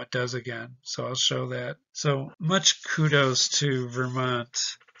 but now it does again. So I'll show that. So much kudos to Vermont.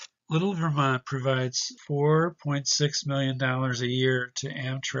 Little Vermont provides $4.6 million a year to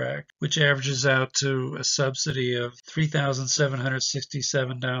Amtrak, which averages out to a subsidy of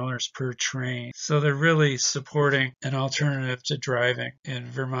 $3,767 per train. So they're really supporting an alternative to driving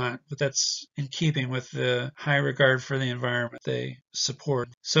in Vermont, but that's in keeping with the high regard for the environment they support.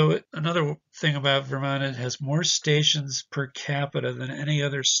 So another thing about Vermont, it has more stations per capita than any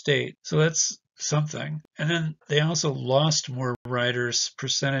other state. So that's something. And then they also lost more riders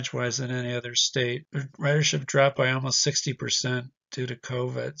percentage-wise than any other state. Their ridership dropped by almost 60% due to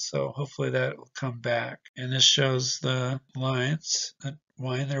COVID, so hopefully that will come back. And this shows the lines that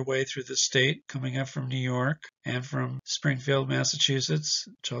wind their way through the state, coming up from New York and from Springfield, Massachusetts,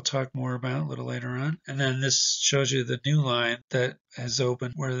 which I'll talk more about a little later on. And then this shows you the new line that has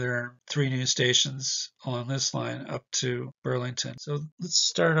opened, where there are 3 new stations along this line up to Burlington. So let's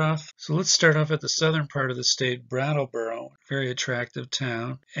start off at the southern part of the state, Brattleboro, very attractive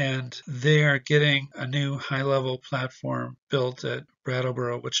town, and they are getting a new high-level platform built at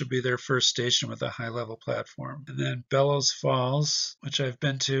Brattleboro, which will be their first station with a high-level platform. And then Bellows Falls, which I've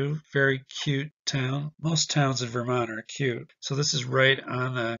been to, very cute town. Most towns in Vermont are cute. So this is right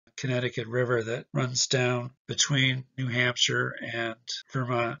on the Connecticut River that runs down between New Hampshire and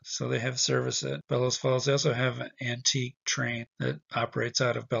Vermont. So they have service at Bellows Falls. They also have an antique train that operates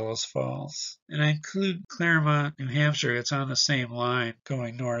out of Bellows Falls. And I include Claremont, New Hampshire. It's on the same line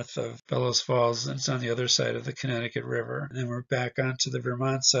going north of Bellows Falls, and it's on the other side of the Connecticut River. And then we're back onto the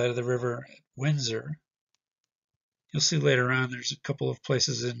Vermont side of the river at Windsor. You'll see later on there's a couple of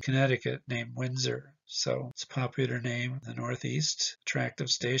places in Connecticut named Windsor. So it's a popular name in the Northeast, attractive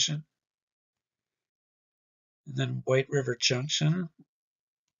station. And then White River Junction,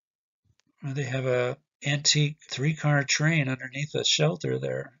 where they have a antique 3-car train underneath a shelter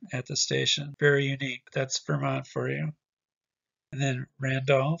there at the station. Very unique. That's Vermont for you. And then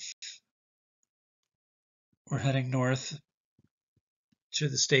Randolph. We're heading north to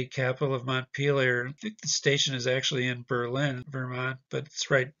the state capital of Montpelier. I think the station is actually in Berlin, Vermont, but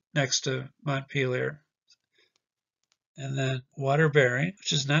it's right next to Montpelier. And then Waterbury,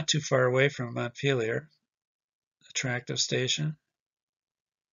 which is not too far away from Montpelier, attractive station.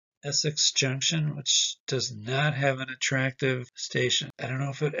 Essex Junction, which does not have an attractive station. I don't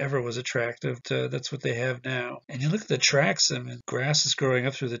know if it ever was attractive. That's what they have now. And you look at the tracks, I mean, grass is growing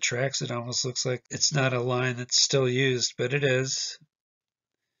up through the tracks. It almost looks like it's not a line that's still used, but it is.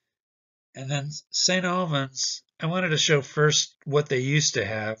 And then St. Albans, I wanted to show first what they used to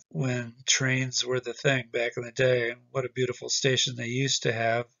have when trains were the thing back in the day, and what a beautiful station they used to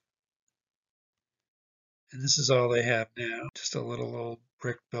have. And this is all they have now, just a little old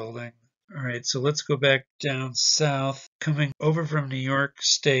brick building. All right, so let's go back down south. Coming over from New York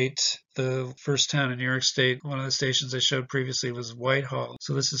State, the first town in New York State, one of the stations I showed previously was Whitehall.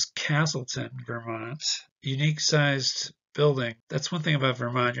 So this is Castleton, Vermont. Unique sized building. That's one thing about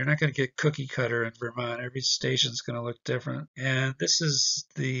Vermont. You're not going to get cookie cutter in Vermont. Every station's going to look different. And this is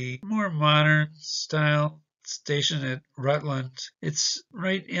the more modern style station at Rutland. It's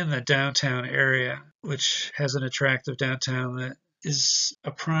right in the downtown area, which has an attractive downtown that is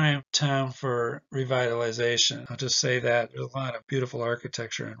a prime town for revitalization. I'll just say that. There's a lot of beautiful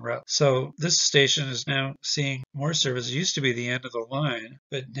architecture in Rutland. So this station is now seeing more service. It used to be the end of the line,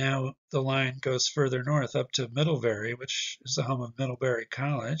 but now the line goes further north up to Middlebury, which is the home of Middlebury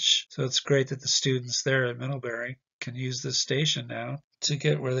College. So it's great that the students there at Middlebury can use this station now to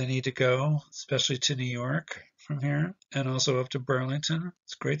get where they need to go, especially to New York from here, and also up to Burlington.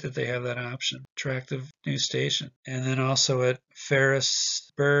 It's great that they have that option. Attractive new station. And then also at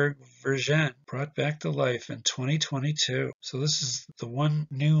Ferrisburgh, Virgin, brought back to life in 2022. So this is the one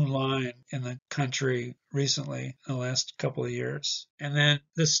new line in the country recently, in the last couple of years. And then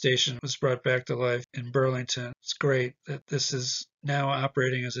this station was brought back to life in Burlington. It's great that this is now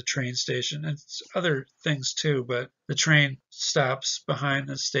operating as a train station. And it's other things too, but the train stops behind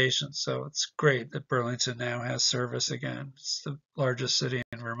the station. So it's great that Burlington now has service again. It's the largest city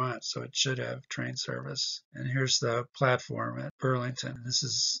in Vermont, so it should have train service. And here's the platform at Burlington. This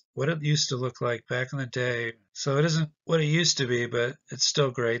is what it used to look like back in the day. So it isn't what it used to be, but it's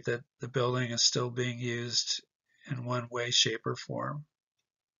still great that the building is still being used in one way, shape, or form.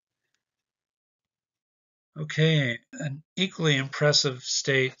 Okay, an equally impressive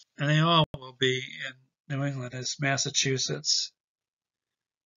state, and they all will be in New England, is Massachusetts.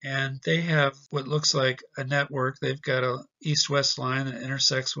 And they have what looks like a network. They've got a east-west line that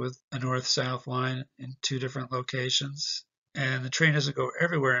intersects with a north-south line in two different locations. And the train doesn't go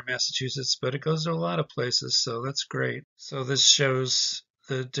everywhere in Massachusetts, but it goes to a lot of places, so that's great. So this shows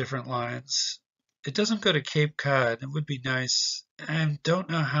the different lines. It doesn't go to Cape Cod. It would be nice. I don't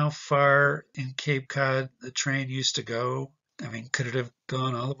know how far in Cape Cod the train used to go. I mean, could it have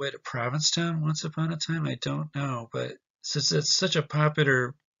gone all the way to Provincetown once upon a time? I don't know, but since it's such a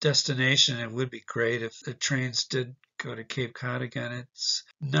popular destination, it would be great if the trains did go to Cape Cod again. It's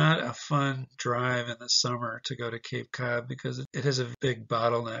not a fun drive in the summer to go to Cape Cod because it has a big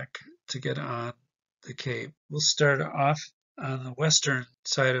bottleneck to get on the Cape. We'll start off on the western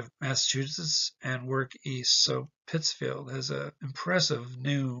side of Massachusetts and work east. So Pittsfield has an impressive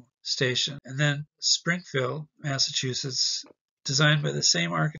new station. And then Springfield, Massachusetts, designed by the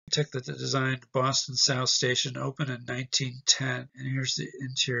same architect that designed Boston South Station, opened in 1910. And here's the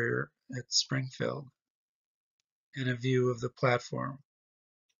interior at Springfield and a view of the platform.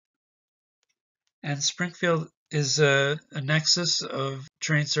 And Springfield is a nexus of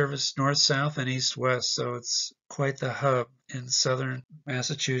train service north-south and east-west, so it's quite the hub in southern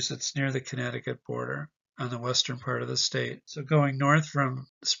Massachusetts near the Connecticut border on the western part of the state. So going north from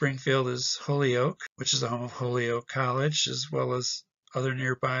Springfield is Holyoke, which is the home of Holyoke College, as well as other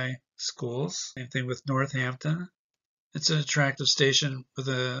nearby schools. Same thing with Northampton. It's an attractive station with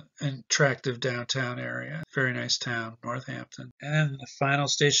an attractive downtown area. Very nice town, Northampton. And then the final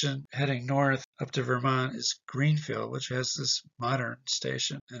station heading north up to Vermont is Greenfield, which has this modern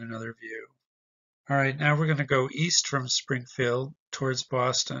station and another view. All right, now we're going to go east from Springfield towards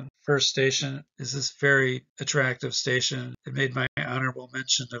Boston. First station is this very attractive station. It made my honorable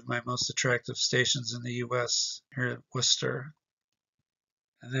mention of my most attractive stations in the U.S. here at Worcester.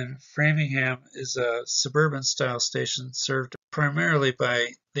 And then Framingham is a suburban-style station served primarily by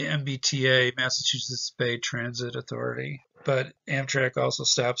the MBTA, Massachusetts Bay Transit Authority. But Amtrak also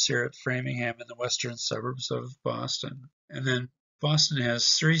stops here at Framingham in the western suburbs of Boston. And then Boston has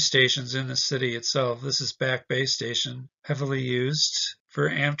 3 stations in the city itself. This is Back Bay Station, heavily used for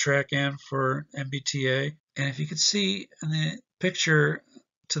Amtrak and for MBTA. And if you could see in the picture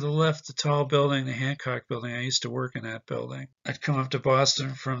to the left, the tall building, the Hancock building, I used to work in that building. I'd come up to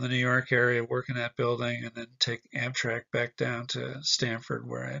Boston from the New York area, work in that building, and then take Amtrak back down to Stamford,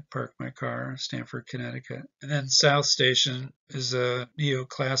 where I parked my car, Stamford, Connecticut. And then South Station is a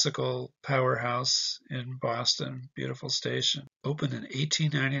neoclassical powerhouse in Boston, beautiful station, opened in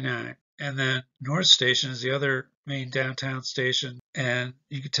 1899. And then North Station is the other main downtown station, and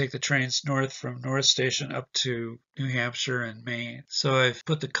you can take the trains north from North Station up to New Hampshire and Maine. So I've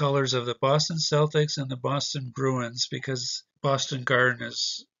put the colors of the Boston Celtics and the Boston Bruins because Boston Garden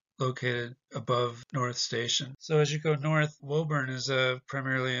is located above North Station. So as you go north, Woburn is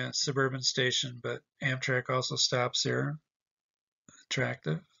primarily a suburban station, but Amtrak also stops here.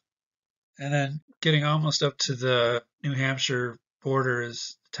 Attractive. And then getting almost up to the New Hampshire border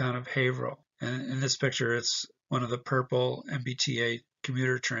is the town of Haverhill. And in this picture, it's one of the purple MBTA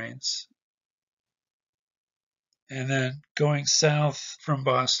commuter trains. And then going south from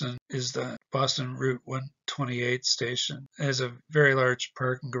Boston is the Boston Route 128 station. It has a very large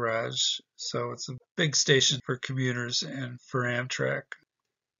parking garage, so it's a big station for commuters and for Amtrak.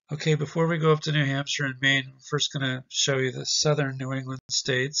 Okay, before we go up to New Hampshire and Maine, I'm first going to show you the southern New England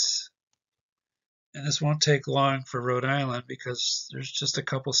states. And this won't take long for Rhode Island because there's just a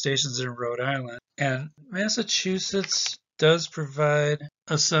couple stations in Rhode Island. And Massachusetts does provide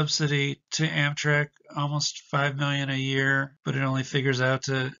a subsidy to Amtrak, almost $5 million a year, but it only figures out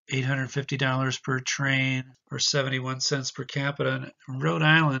to $850 per train or 71 cents per capita. And Rhode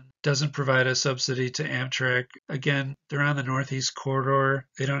Island doesn't provide a subsidy to Amtrak. Again, they're on the Northeast Corridor.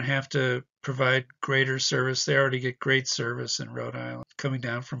 They don't have to provide greater service. They already get great service in Rhode Island coming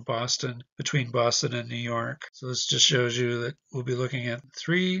down from Boston, between Boston and New York. So this just shows you that we'll be looking at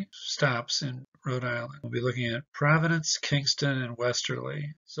 3 stops in Rhode Island. We'll be looking at Providence, Kingston, and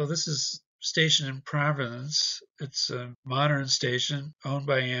Westerly. So this is station in Providence. It's a modern station owned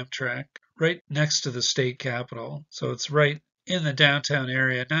by Amtrak, right next to the state capitol. So it's right in the downtown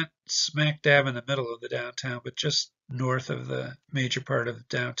area, not smack dab in the middle of the downtown, but just north of the major part of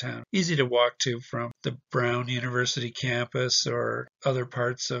downtown. Easy to walk to from the Brown University campus or other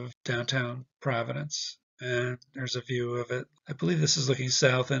parts of downtown Providence. And there's a view of it. I believe this is looking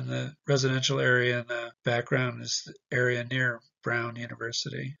south, and the residential area in the background is the area near Brown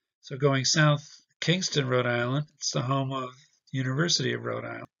University. So going south, Kingston, Rhode Island, it's the home of University of Rhode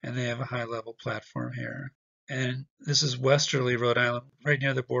Island, and they have a high-level platform here. And this is westerly Rhode Island, right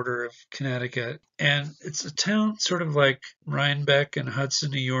near the border of Connecticut. And it's a town sort of like Rhinebeck and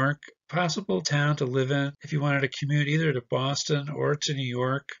Hudson, New York. Possible town to live in if you wanted to commute either to Boston or to New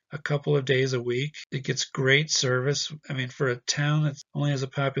York a couple of days a week. It gets great service. I mean, for a town that only has a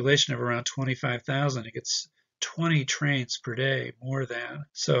population of around 25,000, it gets 20 trains per day, more than.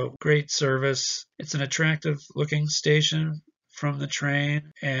 So great service. It's an attractive looking station from the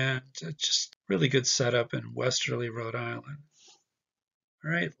train, and just really good setup in westerly Rhode Island.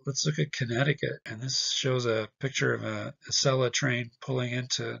 All right, let's look at Connecticut. And this shows a picture of a Acela train pulling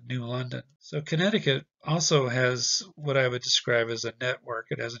into New London. So Connecticut also has what I would describe as a network.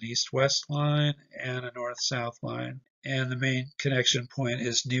 It has an east-west line and a north-south line. And the main connection point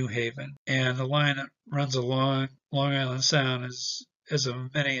is New Haven. And the line that runs along Long Island Sound is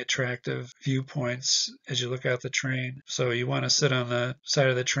of many attractive viewpoints as you look out the train. So you want to sit on the side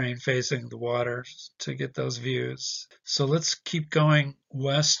of the train facing the water to get those views. So let's keep going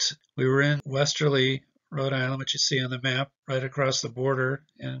west. We were in westerly Rhode Island, which you see on the map right across the border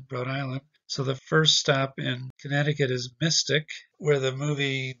in Rhode Island. So the first stop in Connecticut is Mystic, where the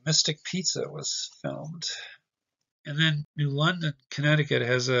movie Mystic Pizza was filmed. And then New London, Connecticut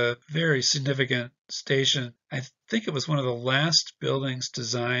has a very significant station. I think it was one of the last buildings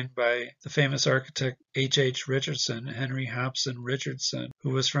designed by the famous architect H. Richardson, Henry Hobson Richardson,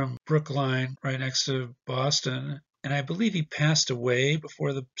 who was from Brookline, right next to Boston. And I believe he passed away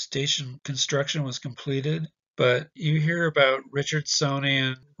before the station construction was completed. But you hear about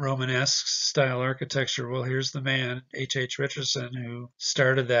Richardsonian Romanesque style architecture. Well, here's the man, H. Richardson, who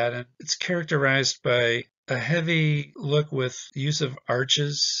started that. And it's characterized by a heavy look with use of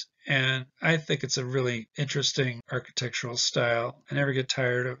arches, and I think it's a really interesting architectural style. I never get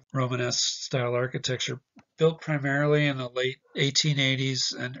tired of Romanesque style architecture, built primarily in the late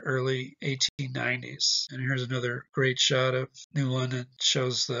 1880s and early 1890s. And here's another great shot of New London. It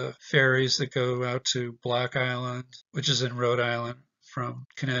shows the ferries that go out to Block Island, which is in Rhode Island from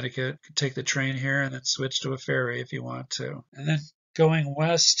Connecticut. You can take the train here and then switch to a ferry if you want to. And then going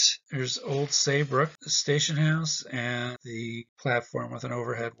west, there's Old Saybrook, the station house, and the platform with an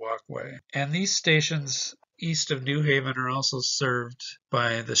overhead walkway. And these stations east of New Haven are also served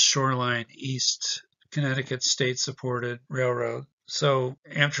by the Shoreline East Connecticut state-supported railroad. So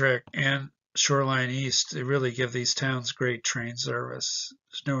Amtrak and Shoreline East, they really give these towns great train service.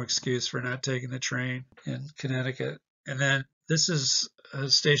 There's no excuse for not taking the train in Connecticut. And then this is a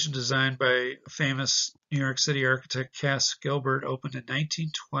station designed by famous New York City architect Cass Gilbert, opened in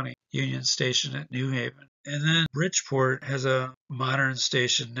 1920, Union Station at New Haven. And then Bridgeport has a modern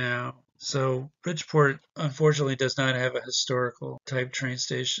station now. So Bridgeport, unfortunately, does not have a historical type train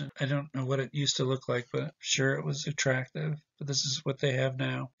station. I don't know what it used to look like, but I'm sure it was attractive. But this is what they have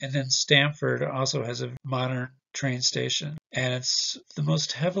now. And then Stamford also has a modern train station, and it's the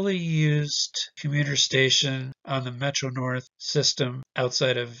most heavily used commuter station on the Metro North system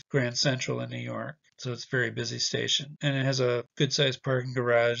outside of Grand Central in New York. So it's a very busy station, and it has a good-sized parking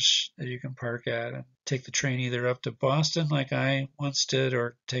garage that you can park at and take the train either up to Boston like I once did,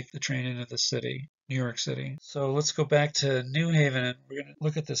 or take the train into the city, New York City. So let's go back to New Haven, and we're going to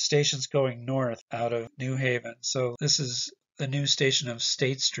look at the stations going north out of New Haven. So this is the new station of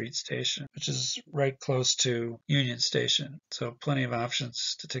State Street Station, which is right close to Union Station. So plenty of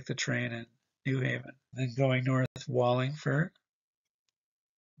options to take the train in New Haven. Then going north, Wallingford,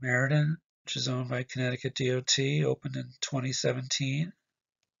 Meriden, which is owned by Connecticut DOT, opened in 2017.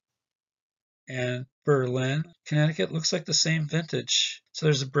 And Berlin, Connecticut looks like the same vintage. So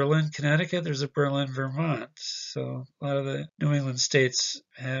there's a Berlin, Connecticut, there's a Berlin, Vermont. So a lot of the New England states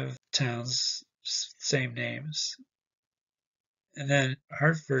have towns, same names. And then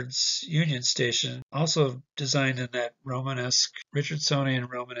Hartford's Union Station, also designed in that Romanesque, Richardsonian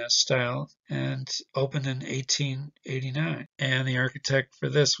Romanesque style, and opened in 1889. And the architect for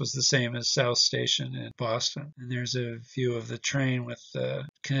this was the same as South Station in Boston. And there's a view of the train with the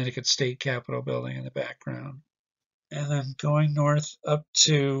Connecticut State Capitol building in the background. And then going north up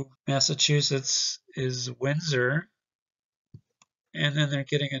to Massachusetts is Windsor. And then they're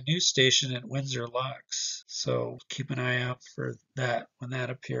getting a new station at Windsor Locks. So keep an eye out for that when that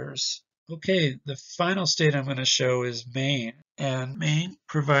appears. Okay, the final state I'm going to show is Maine. And Maine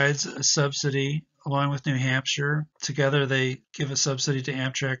provides a subsidy along with New Hampshire. Together, they give a subsidy to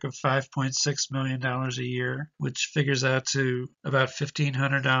Amtrak of $5.6 million a year, which figures out to about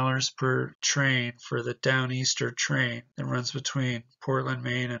 $1,500 per train for the Downeaster train that runs between Portland,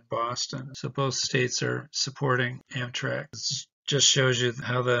 Maine, and Boston. So both states are supporting Amtrak. It's just shows you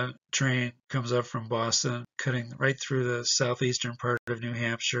how the train comes up from Boston, cutting right through the southeastern part of New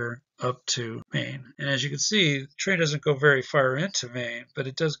Hampshire up to Maine. And as you can see, the train doesn't go very far into Maine, but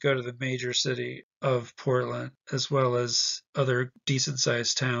it does go to the major city of Portland, as well as other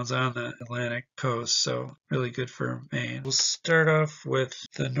decent-sized towns on the Atlantic coast, so really good for Maine. We'll start off with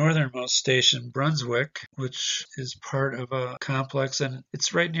the northernmost station, Brunswick, which is part of a complex, and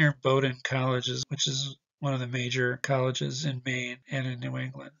it's right near Bowdoin College, which is one of the major colleges in Maine and in New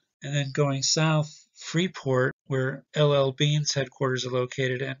England. And then going south, Freeport, where LL Bean's headquarters are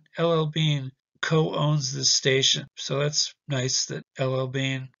located, and LL Bean co-owns this station. So that's nice that LL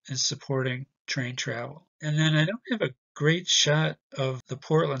Bean is supporting train travel. And then I don't have a great shot of the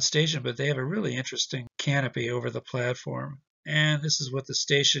Portland station, but they have a really interesting canopy over the platform. And this is what the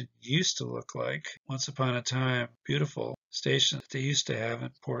station used to look like once upon a time. Beautiful station that they used to have in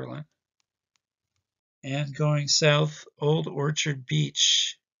Portland. And going south, Old Orchard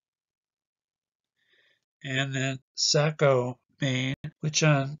Beach. And then Saco, Maine, which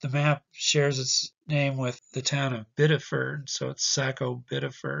on the map shares its name with the town of Biddeford. So it's Saco,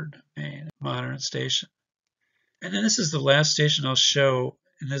 Biddeford, Maine, modern station. And then this is the last station I'll show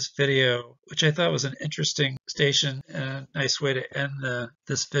in this video, which I thought was an interesting station and a nice way to end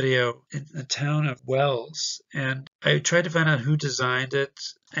this video, in the town of Wells. And I tried to find out who designed it,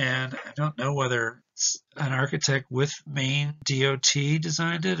 and I don't know whether an architect with Maine DOT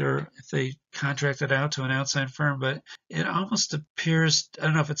designed it or if they contracted out to an outside firm, but it almost appears, I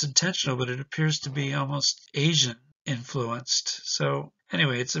don't know if it's intentional, but it appears to be almost Asian influenced. So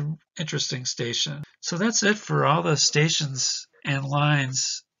anyway, it's an interesting station. So that's it for all the stations and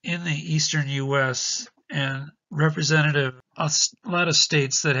lines in the eastern U.S. and representative a lot of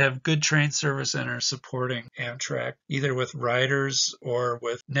states that have good train service and are supporting Amtrak, either with riders or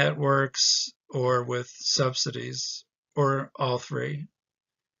with networks or with subsidies, or all three.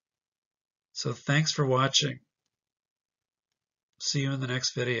 So thanks for watching. See you in the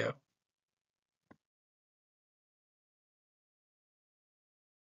next video.